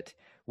Pita Pit,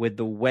 with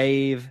the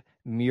wave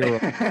mural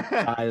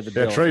side of the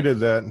building. Yeah, Trey did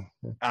that.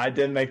 I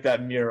did make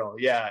that mural.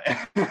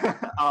 Yeah.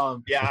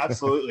 Yeah,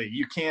 absolutely.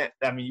 You can't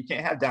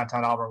have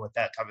downtown Auburn with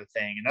that type of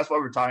thing. And that's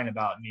what we're talking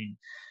about. I mean,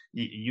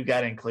 you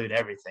got to include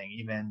everything,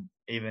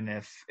 even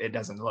if it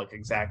doesn't look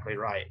exactly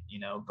right,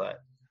 but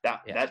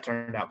that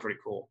turned out pretty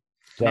cool.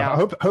 So now, I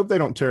hope they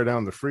don't tear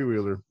down the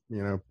freewheeler,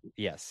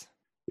 Yes.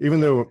 Even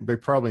though they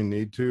probably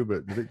need to,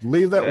 but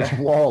leave that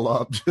wall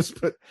up. Just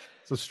put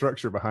some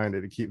structure behind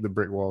it to keep the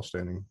brick wall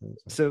standing.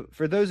 So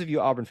for those of you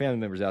Auburn family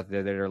members out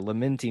there that are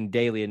lamenting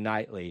daily and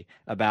nightly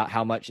about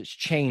how much it's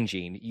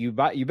changing, you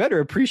better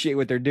appreciate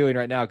what they're doing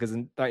right now, because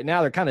right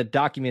now they're kind of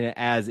documenting it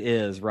as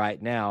is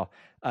right now.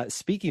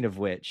 Speaking of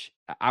which,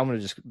 I want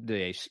to just do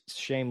a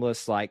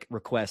shameless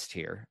request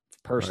here,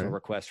 personal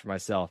request for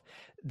myself.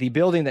 The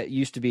building that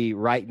used to be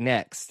right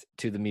next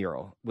to the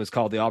mural was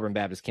called the Auburn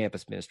Baptist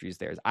Campus Ministries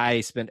there. I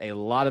spent a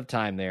lot of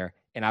time there,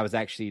 and I was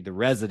actually the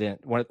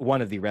resident,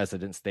 one of the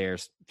residents there,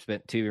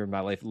 spent 2 years of my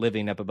life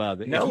living up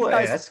above. No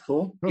way, that's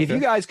cool. If you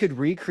guys could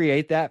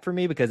recreate that for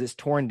me, because it's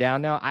torn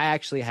down now, I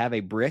actually have a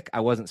brick I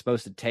wasn't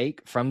supposed to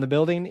take from the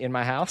building in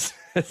my house.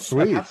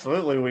 Sweet.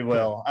 Absolutely, we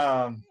will.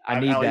 I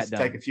need that done.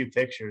 Take a few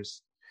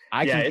pictures.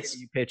 I can get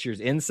you pictures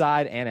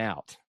inside and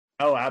out.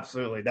 Oh,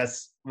 absolutely.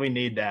 We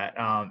need that.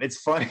 It's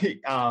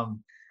funny.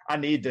 I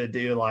need to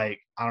do my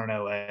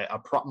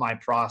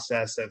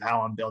process of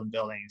how I'm building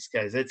buildings,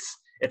 because it's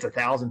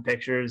 1,000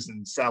 pictures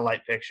and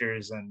satellite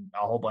pictures and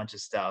a whole bunch of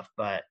stuff.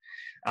 But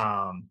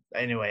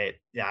anyway,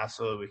 yeah,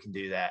 absolutely, we can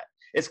do that.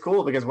 It's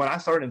cool because when I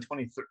started in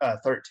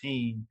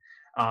 2013,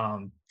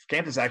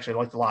 campus actually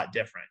looked a lot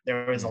different.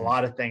 There was a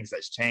lot of things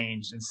that's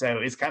changed. And so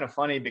it's kind of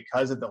funny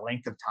because of the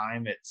length of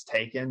time it's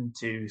taken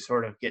to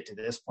sort of get to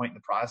this point in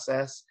the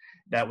process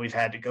that we've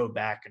had to go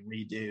back and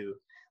redo.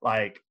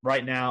 Like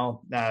right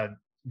now,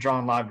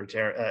 Drawn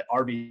Library,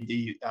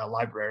 RBD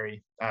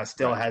Library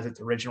still has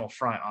its original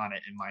front on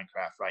it in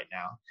Minecraft right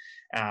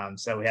now.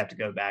 So we have to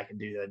go back and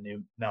do the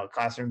new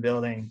classroom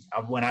building.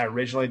 When I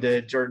originally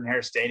did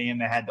Jordan-Hare Stadium,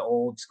 they had the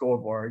old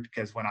scoreboard,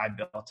 because when I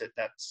built it,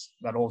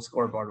 that old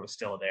scoreboard was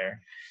still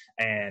there.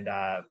 And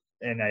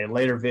in a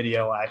later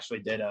video, I actually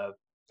did a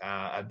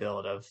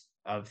build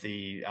of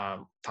the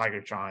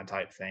Tigertron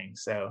type thing.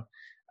 So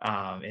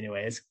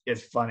anyway,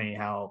 it's funny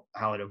how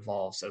it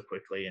evolves so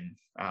quickly, and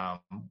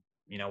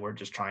we're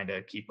just trying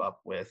to keep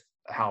up with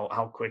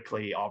how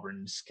quickly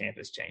Auburn's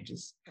campus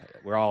changes.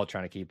 We're all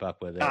trying to keep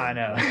up with it. I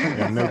know.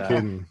 Yeah, no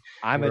kidding.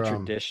 I'm a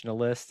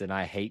traditionalist and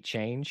I hate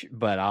change,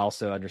 but I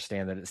also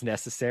understand that it's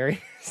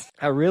necessary.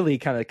 I really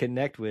kind of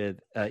connect with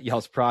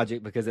y'all's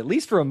project, because at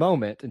least for a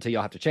moment, until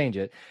y'all have to change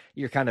it,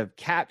 you're kind of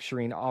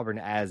capturing Auburn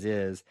as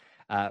is.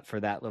 For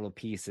that little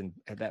piece and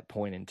at that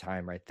point in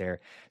time right there.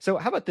 So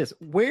how about this?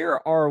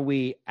 Where are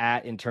we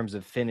at in terms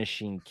of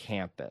finishing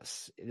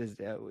campus? Is,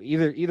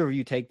 either of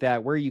you take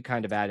that? Where are you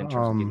kind of at in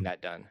terms of getting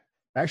that done?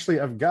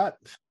 Actually, I've got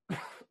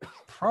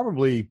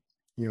probably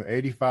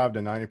 85 to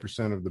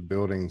 90% of the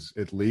buildings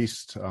at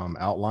least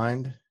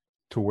outlined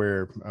to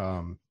where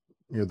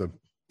the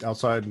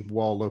outside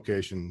wall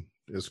location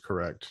is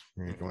correct.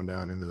 Going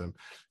down into them,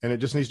 and it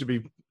just needs to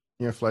be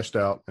fleshed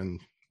out and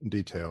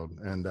detailed,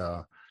 and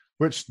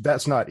which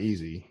that's not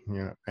easy,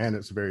 and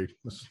it's a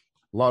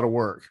lot of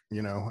work,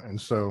 and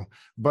so,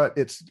 but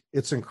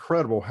it's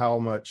incredible how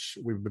much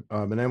we've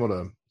been able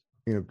to,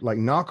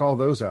 knock all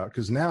those out.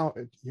 Cause now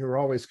you're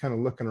always kind of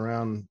looking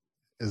around.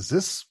 Is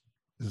this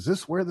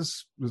where it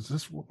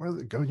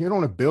goes? You don't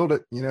want to build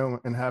it,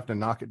 and have to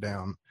knock it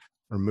down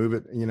or move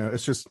it,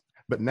 it's just,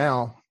 but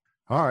now,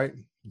 all right,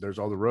 there's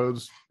all the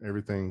roads,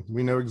 everything.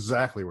 We know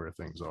exactly where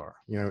things are.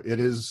 It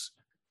is,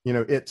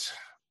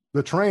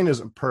 the terrain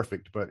isn't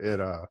perfect, but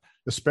it,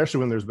 especially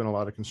when there's been a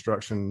lot of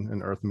construction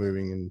and earth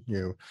moving,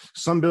 and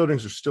some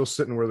buildings are still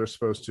sitting where they're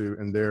supposed to,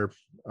 and they're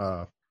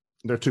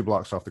 2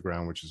 blocks off the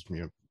ground, which is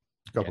a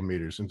couple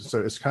meters, and so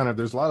it's kind of,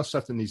 there's a lot of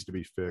stuff that needs to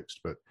be fixed.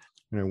 But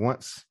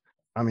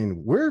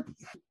we're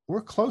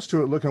close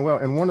to it looking well.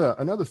 And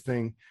another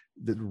thing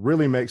that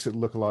really makes it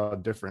look a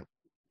lot different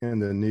in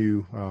the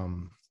new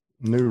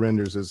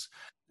renders is,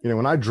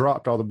 when I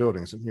dropped all the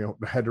buildings,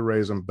 I had to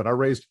raise them, but I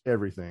raised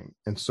everything,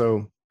 and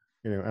so.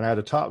 And I had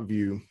a top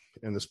view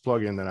in this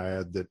plugin that I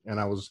had and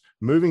I was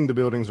moving the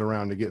buildings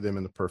around to get them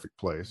in the perfect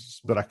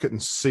place, but I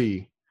couldn't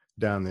see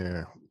down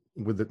there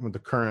with the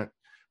current,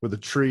 with the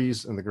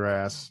trees and the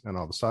grass and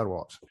all the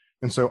sidewalks.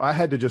 And so I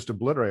had to just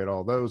obliterate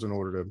all those in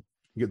order to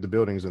get the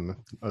buildings in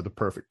the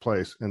perfect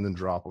place and then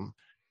drop them.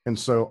 And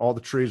so all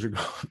the trees are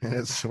gone,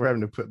 and we're having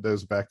to put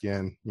those back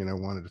in,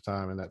 one at a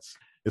time. And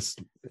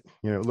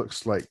it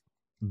looks like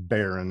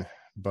barren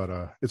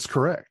but it's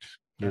correct.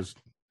 There's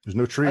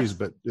no trees,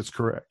 but it's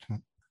correct.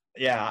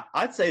 Yeah,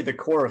 I'd say the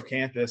core of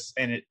campus,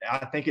 and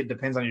I think it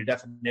depends on your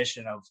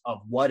definition of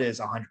what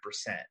is 100%,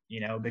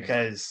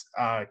 because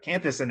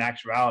campus in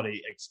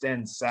actuality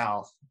extends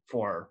south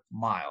for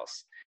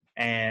miles.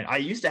 And I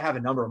used to have a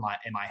number in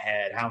my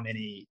head how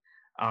many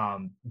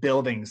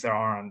buildings there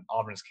are on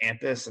Auburn's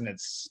campus, and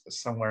it's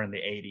somewhere in the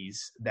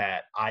 80s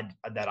that I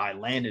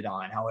landed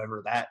on.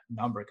 However, that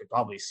number could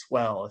probably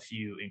swell if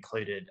you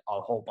included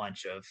a whole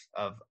bunch of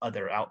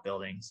other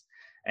outbuildings.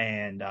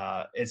 And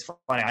it's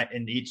funny.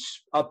 In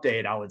each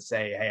update, I would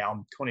say, "Hey,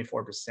 I'm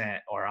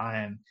 24%," or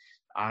I'm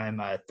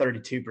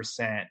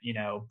 32%.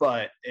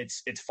 But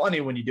it's funny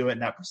when you do it in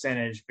that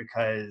percentage,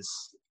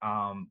 because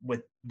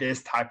with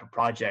this type of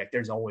project,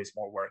 there's always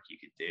more work you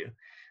could do.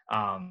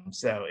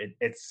 So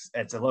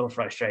it's a little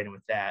frustrating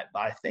with that.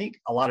 But I think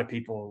a lot of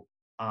people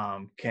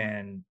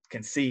can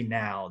see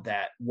now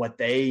that what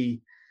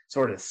they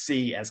sort of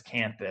see as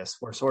campus,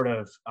 we're sort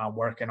of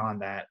working on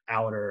that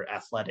outer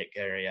athletic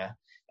area.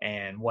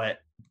 And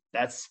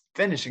that's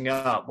finishing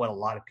up what a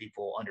lot of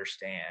people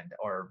understand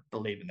or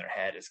believe in their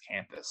head is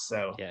campus.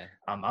 So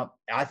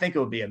I think it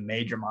would be a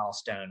major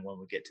milestone when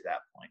we get to that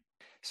point.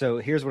 So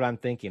here's what I'm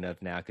thinking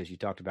of now, because you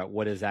talked about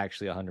what is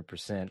actually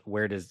 100%.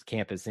 Where does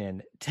campus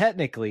end?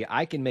 Technically,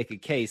 I can make a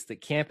case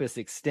that campus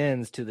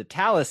extends to the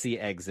Tallahassee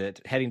exit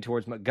heading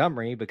towards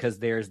Montgomery, because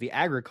there's the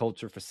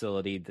agriculture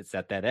facility that's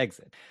at that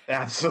exit.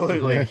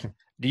 Absolutely.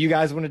 Do you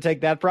guys want to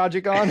take that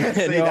project on? See,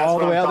 that's all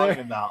the way out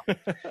there? About.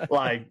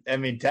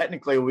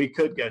 Technically we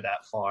could go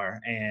that far.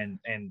 And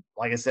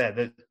like I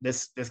said,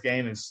 this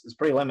game is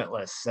pretty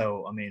limitless.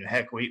 So,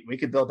 heck, we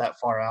could build that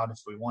far out if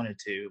we wanted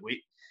to.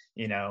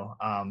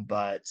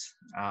 But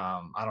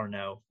I don't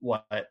know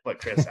what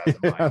Chris has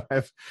in mind.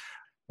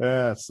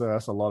 That's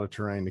a lot of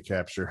terrain to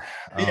capture.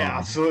 Yeah,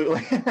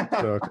 absolutely.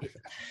 So,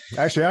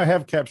 actually, I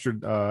have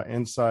captured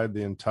inside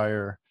the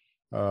entire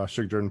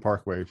Shug-Jordan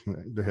Parkway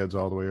that heads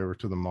all the way over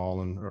to the mall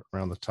and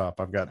around the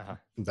top. I've got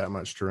that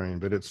much terrain,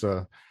 but that's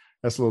a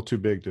little too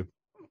big to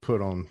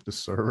put on the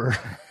server.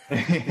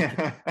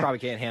 Probably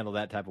can't handle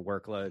that type of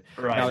workload.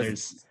 Right.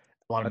 There's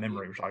a lot of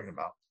memory we're talking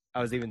about.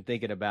 I was even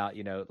thinking about,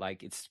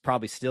 it's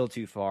probably still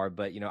too far,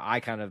 but,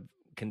 I kind of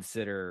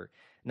consider,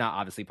 not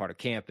obviously part of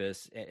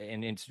campus,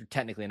 and it's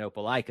technically in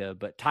Opelika,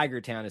 but Tiger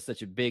Town is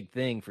such a big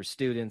thing for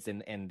students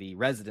and the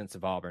residents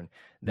of Auburn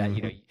that,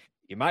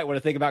 you might want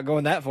to think about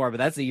going that far, but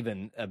that's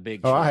even a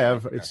big. Oh, I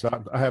have.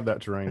 I have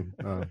that terrain.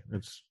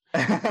 It's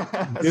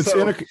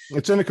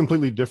in a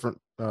completely different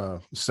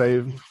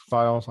save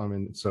files.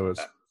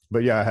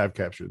 But yeah, I have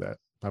captured that.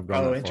 I've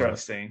gone. Oh,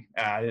 interesting.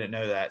 I didn't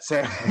know that.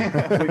 So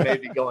we may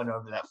be going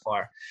over that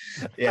far.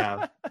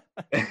 Yeah.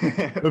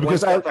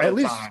 Because I at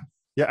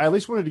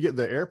least wanted to get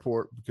the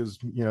airport, because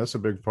it's a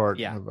big part.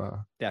 Yeah,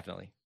 of,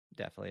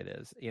 Definitely it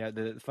is.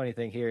 The funny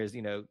thing here is,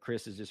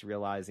 Chris is just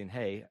realizing,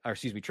 Trey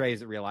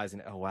is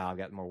realizing, oh, wow, I've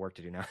got more work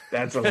to do now.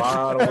 That's a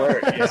lot of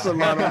work. Yeah. That's a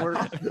lot of work.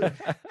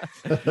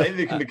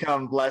 Maybe it can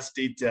become less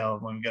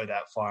detailed when we go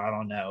that far. I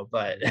don't know.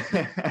 But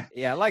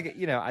yeah,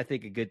 I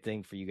think a good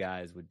thing for you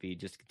guys would be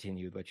just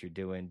continue with what you're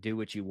doing, do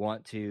what you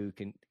want to,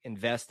 can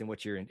invest in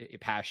what you're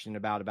passionate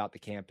about the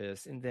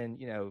campus. And then,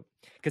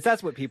 because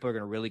that's what people are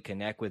going to really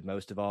connect with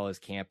most of all is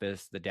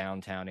campus, the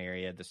downtown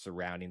area, the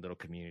surrounding little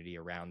community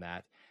around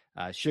that.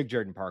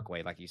 Shug-Jordan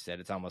Parkway, like you said,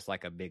 it's almost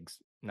like a big,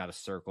 not a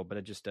circle,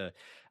 but just a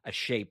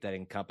shape that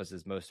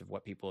encompasses most of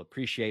what people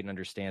appreciate and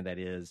understand that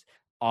is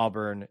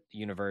Auburn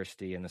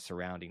University and the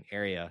surrounding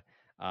area.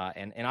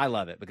 And I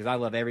love it because I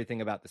love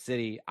everything about the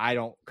city. I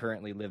don't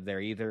currently live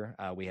there either.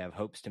 We have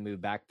hopes to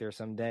move back there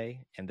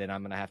someday. And then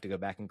I'm going to have to go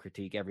back and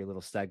critique every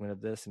little segment of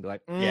this and be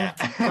like,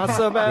 not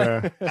so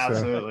bad. Yeah,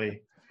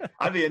 absolutely.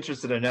 I'd be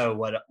interested to know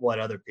what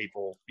other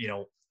people,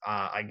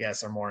 I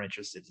guess are more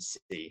interested to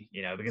see,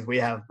 because we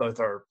have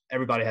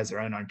everybody has their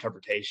own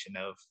interpretation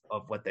of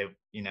what they,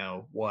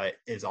 what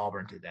is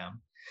Auburn to them.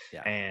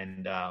 Yeah.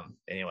 And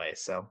anyway,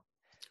 so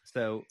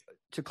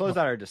to close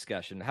out our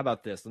discussion, how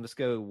about this? Let's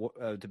go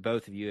to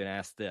both of you and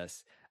ask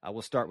this.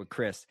 We'll start with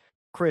Chris.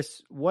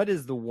 Chris, what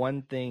is the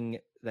one thing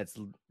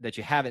that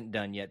you haven't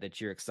done yet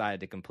that you're excited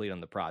to complete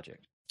on the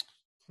project?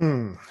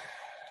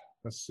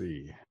 Let's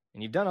see.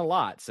 And you've done a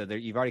lot, so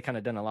you've already kind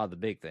of done a lot of the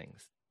big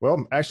things.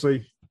 Well,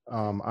 actually,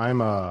 I'm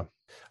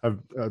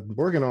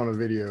working on a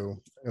video.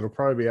 It'll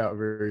probably be out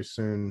very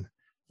soon,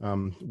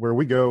 where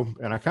we go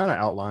and I kind of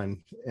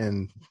outline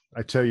and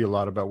I tell you a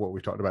lot about what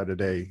we talked about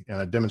today, and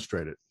I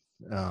demonstrate it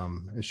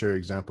and show you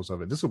examples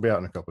of it. This will be out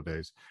in a couple of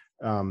days,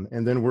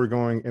 and then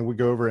we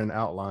go over and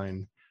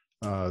outline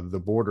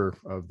the border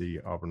of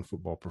the Auburn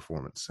Football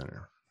Performance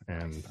Center.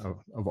 And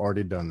I've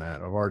already done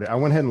that. I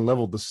went ahead and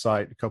leveled the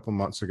site a couple of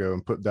months ago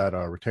and put that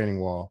retaining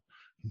wall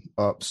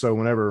up. So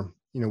whenever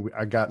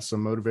I got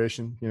some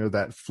motivation,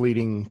 that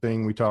fleeting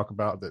thing we talk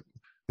about that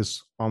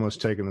has almost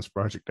taken this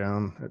project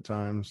down at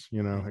times,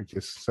 I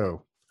guess.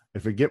 So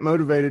if I get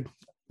motivated,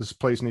 this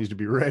place needs to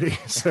be ready.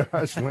 So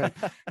I just went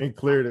and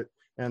cleared it.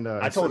 And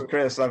I told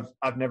Chris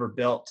I've never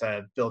built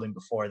a building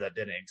before that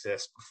didn't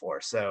exist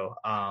before. So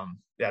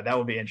yeah, that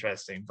would be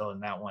interesting building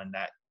that one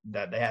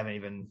that they haven't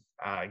even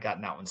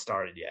gotten that one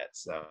started yet.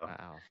 So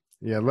Wow.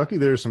 Yeah, lucky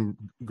there's some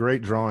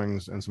great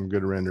drawings and some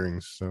good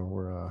renderings. So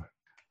we're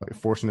like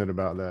fortunate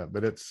about that.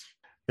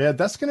 But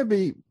that's going to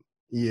be,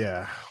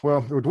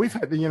 well, we've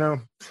had,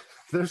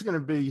 there's going to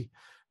be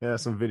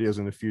some videos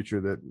in the future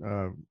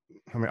that,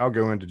 I'll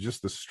go into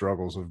just the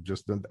struggles of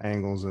just the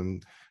angles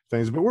and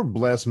things, but we're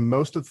blessed.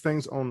 Most of the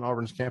things on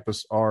Auburn's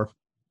campus are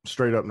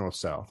straight up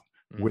north-south,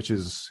 which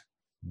is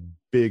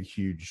big,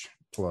 huge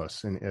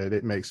plus. And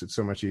it makes it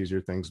so much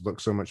easier. Things look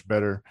so much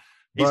better.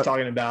 He's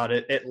talking about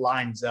it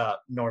lines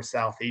up north,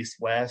 south, east,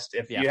 west.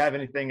 If you have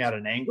anything at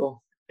an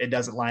angle, it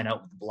doesn't line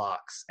up with the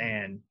blocks.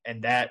 And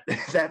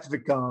that's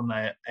become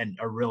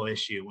a real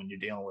issue when you're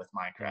dealing with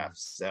Minecraft.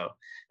 So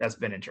that's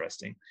been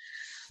interesting.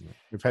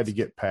 We've had to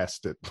get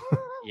past it.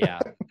 Yeah.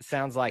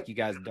 Sounds like you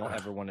guys don't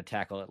ever want to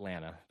tackle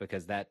Atlanta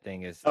because that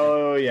thing is.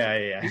 Oh,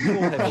 yeah.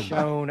 People have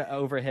shown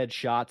overhead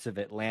shots of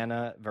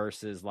Atlanta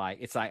versus I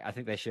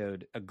think they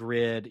showed a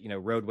grid,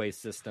 roadway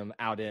system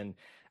out in,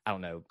 I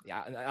don't know,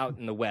 out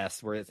in the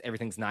West where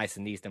everything's nice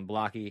and neat and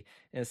blocky.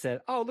 And it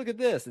said, oh, look at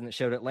this. And it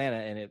showed Atlanta.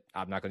 And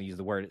I'm not going to use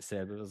the word it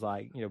said, but it was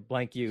like,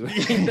 blank you.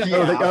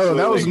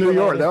 That was New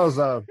York. That was,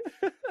 that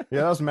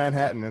was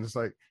Manhattan. And it's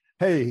like,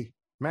 hey,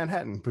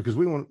 Manhattan, because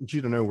we want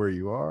you to know where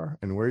you are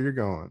and where you're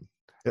going.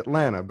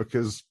 Atlanta,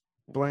 because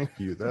blank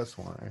you. That's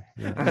why.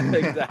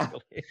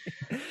 Exactly.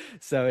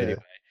 So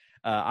anyway,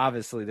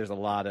 obviously there's a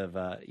lot of,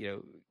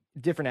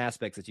 different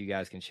aspects that you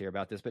guys can share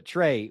about this. But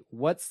Trey,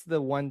 what's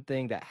the one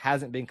thing that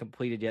hasn't been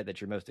completed yet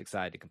that you're most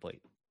excited to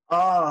complete?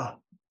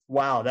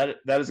 Wow, that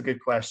is a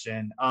good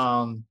question.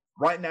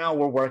 Right now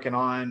we're working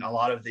on a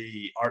lot of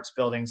the arts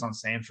buildings on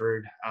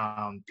Sanford,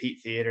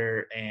 Pete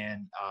Theater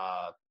and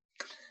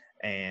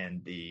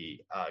the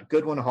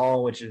Goodwin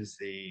Hall, which is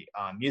the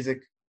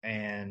music,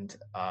 and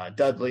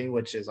Dudley,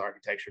 which is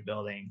architecture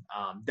building.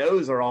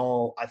 Those are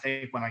all, I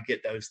think when I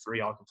get those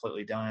three all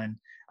completely done,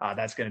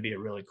 that's going to be a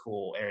really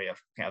cool area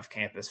of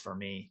campus for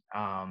me.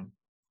 And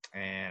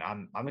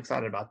I'm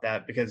excited about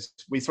that because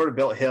we sort of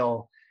built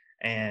Hill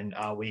and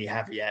we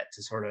have yet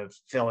to sort of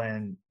fill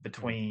in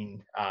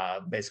between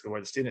basically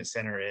where the student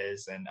center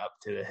is and up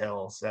to the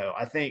Hill. So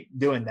I think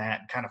doing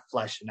that, kind of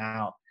fleshing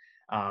out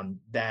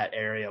that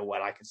area,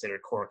 what I consider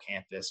core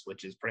campus,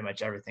 which is pretty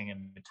much everything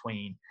in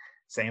between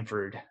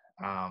Sanford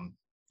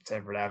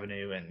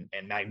Avenue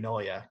and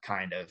Magnolia,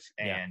 kind of,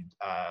 and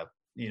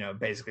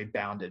basically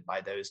bounded by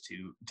those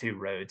two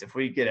roads. If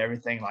we get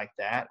everything like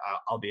that,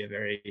 I'll be a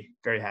very,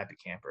 very happy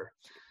camper.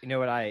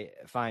 What I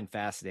find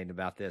fascinating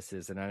about this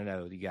is, and I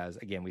know you guys,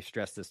 again, we've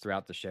stressed this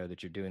throughout the show,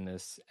 that you're doing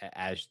this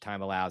as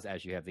time allows,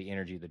 as you have the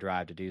energy, the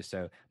drive to do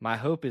so. My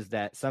hope is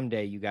that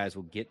someday you guys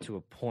will get to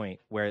a point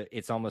where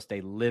it's almost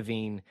a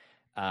living,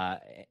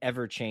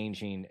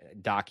 ever-changing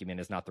document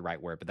is not the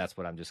right word, but that's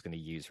what I'm just going to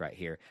use right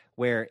here,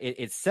 where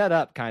it's set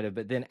up kind of,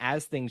 but then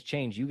as things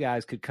change, you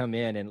guys could come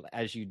in and,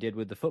 as you did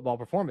with the football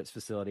performance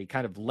facility,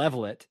 kind of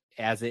level it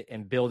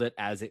and build it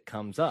as it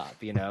comes up,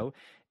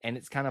 and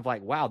it's kind of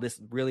like, wow,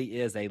 this really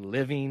is a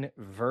living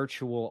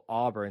virtual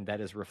Auburn that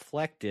is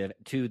reflective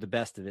to the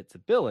best of its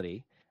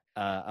ability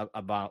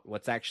about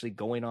what's actually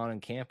going on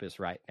campus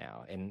right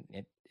now. And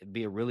it'd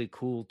be a really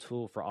cool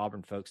tool for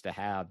Auburn folks to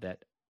have that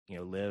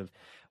live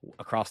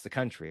across the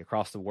country,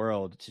 across the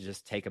world, to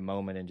just take a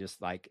moment and just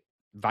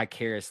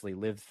vicariously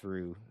live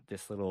through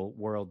this little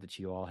world that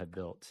you all have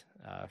built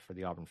for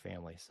the Auburn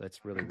family. So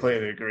it's really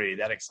completely agree.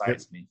 That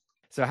excites me.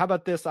 So how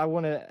about this? I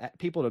want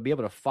people to be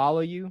able to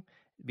follow you,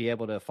 be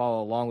able to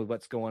follow along with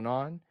what's going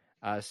on.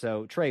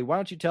 So Trey, why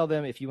don't you tell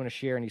them if you want to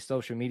share any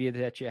social media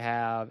that you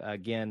have,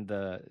 again,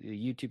 the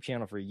YouTube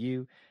channel for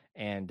you,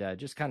 and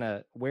just kind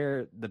of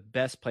where the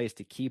best place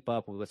to keep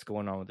up with what's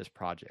going on with this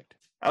project.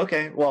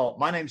 Okay, well,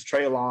 my name's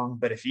Trey Long,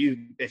 but if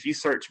you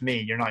search me,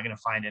 you're not going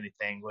to find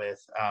anything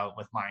with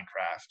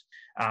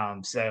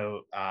Minecraft.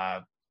 So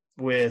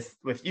with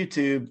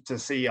YouTube, to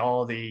see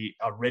all the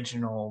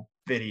original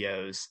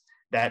videos,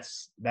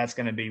 that's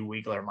going to be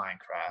Weagler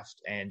Minecraft,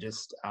 and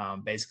just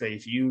basically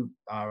if you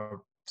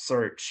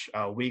search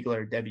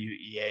Weagler,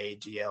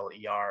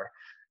 Weagler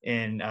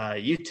in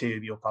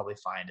YouTube, you'll probably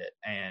find it,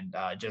 and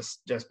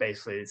just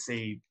basically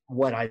see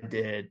what I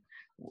did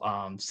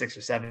 6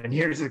 or 7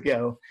 years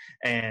ago,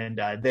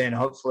 and then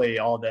hopefully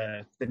all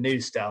the new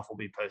stuff will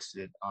be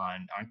posted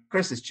on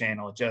Chris's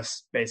channel.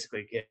 Just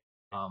basically get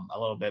a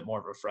little bit more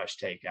of a fresh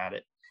take at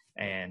it,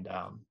 and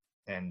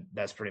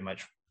that's pretty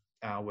much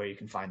where you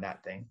can find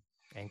that thing.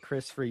 And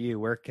Chris, for you,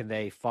 where can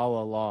they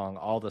follow along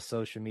all the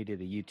social media,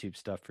 the YouTube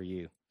stuff for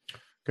you?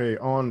 Okay,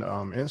 on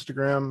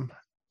Instagram,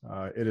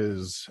 it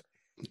is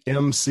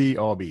MC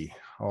Aubie,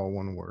 all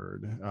one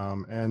word,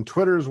 and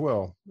Twitter as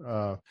well.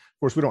 Of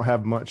course, we don't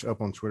have much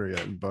up on Twitter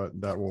yet, but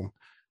that will.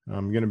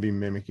 I'm going to be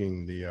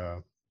mimicking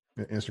the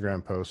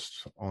Instagram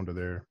posts onto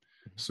there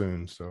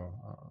soon. So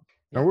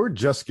now we're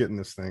just getting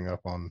this thing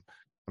up on.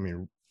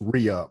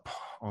 Re-up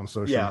on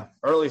social. Yeah,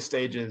 early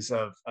stages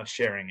of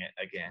sharing it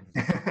again.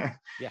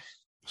 Yeah.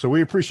 So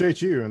we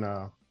appreciate you.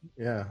 And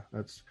yeah,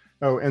 that's,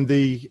 oh, and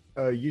the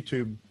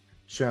YouTube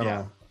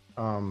channel,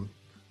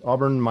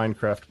 Auburn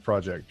Minecraft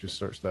Project, just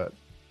search that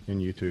in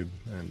YouTube.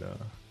 And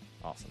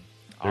Awesome.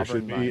 there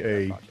should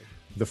be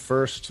the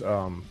first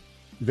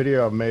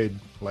video I've made,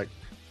 like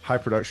high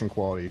production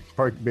quality,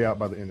 probably be out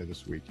by the end of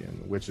this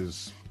weekend, which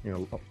is,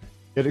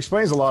 it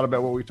explains a lot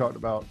about what we talked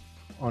about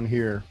on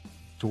here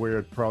to where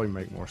it'd probably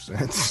make more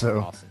sense. So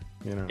Awesome.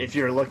 If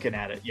you're looking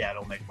at it,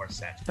 it'll make more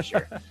sense for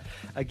sure.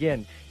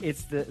 Again,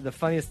 it's the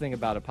funniest thing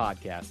about a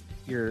podcast.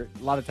 You're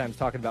a lot of times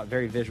talking about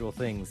very visual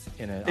things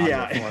in an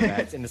audio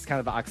format, and it's kind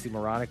of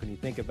oxymoronic when you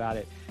think about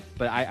it.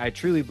 But I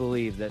truly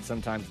believe that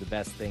sometimes the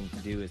best thing to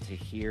do is to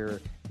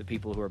hear the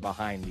people who are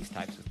behind these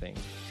types of things,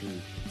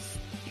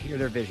 to hear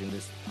their vision,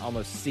 just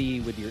almost see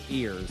with your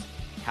ears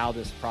how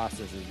this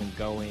process has been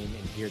going,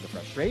 and hear the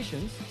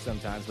frustrations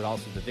sometimes, but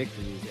also the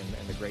victories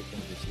and the great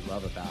things that you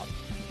love about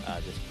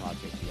this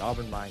project, the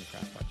Auburn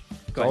Minecraft Project.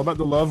 It's all about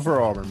the love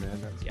for Auburn, man.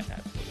 Yeah,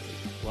 absolutely.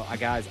 Well,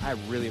 guys, I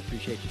really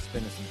appreciate you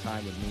spending some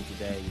time with me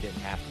today. You didn't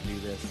have to do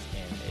this,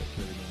 and it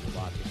really means a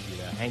lot that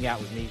you hang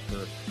out with me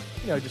for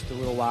just a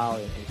little while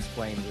and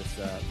explain this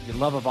your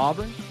love of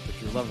Auburn,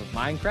 but your love of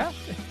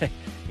Minecraft,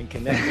 and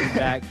connect it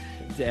back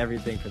to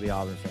everything for the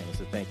Auburn family.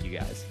 So thank you,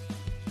 guys.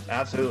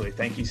 Absolutely.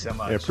 Thank you so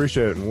much. I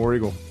appreciate it. And War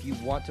Eagle. If you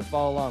want to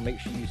follow along, make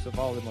sure you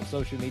follow them on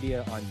social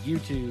media, on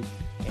YouTube,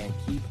 and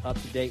keep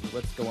up to date with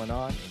what's going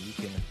on. And you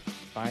can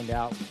find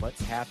out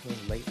what's happening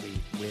lately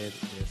with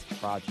this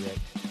project.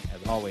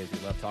 As always, we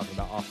love talking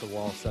about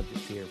off-the-wall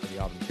subjects here for the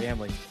Auburn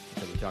family.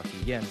 Until we talk to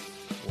you again,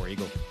 War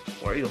Eagle.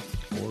 War Eagle.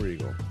 War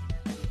Eagle.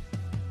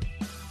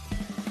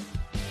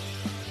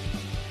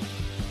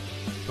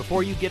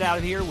 Before you get out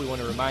of here, we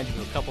want to remind you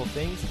of a couple of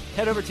things.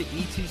 Head over to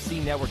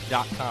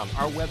e2cnetwork.com,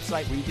 our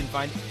website where you can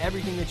find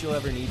everything that you'll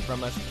ever need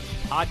from us,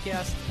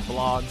 podcasts,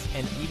 blogs,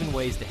 and even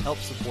ways to help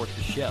support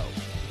the show.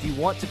 If you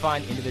want to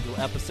find individual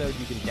episodes,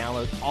 you can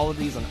download all of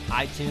these on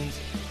iTunes,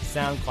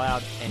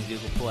 SoundCloud, and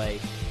Google Play.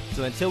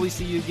 So until we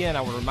see you again,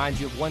 I will remind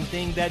you of one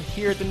thing, that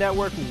here at the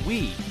network,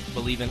 we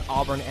believe in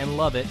Auburn and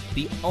love it.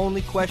 The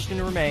only question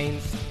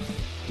remains,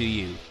 do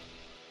you?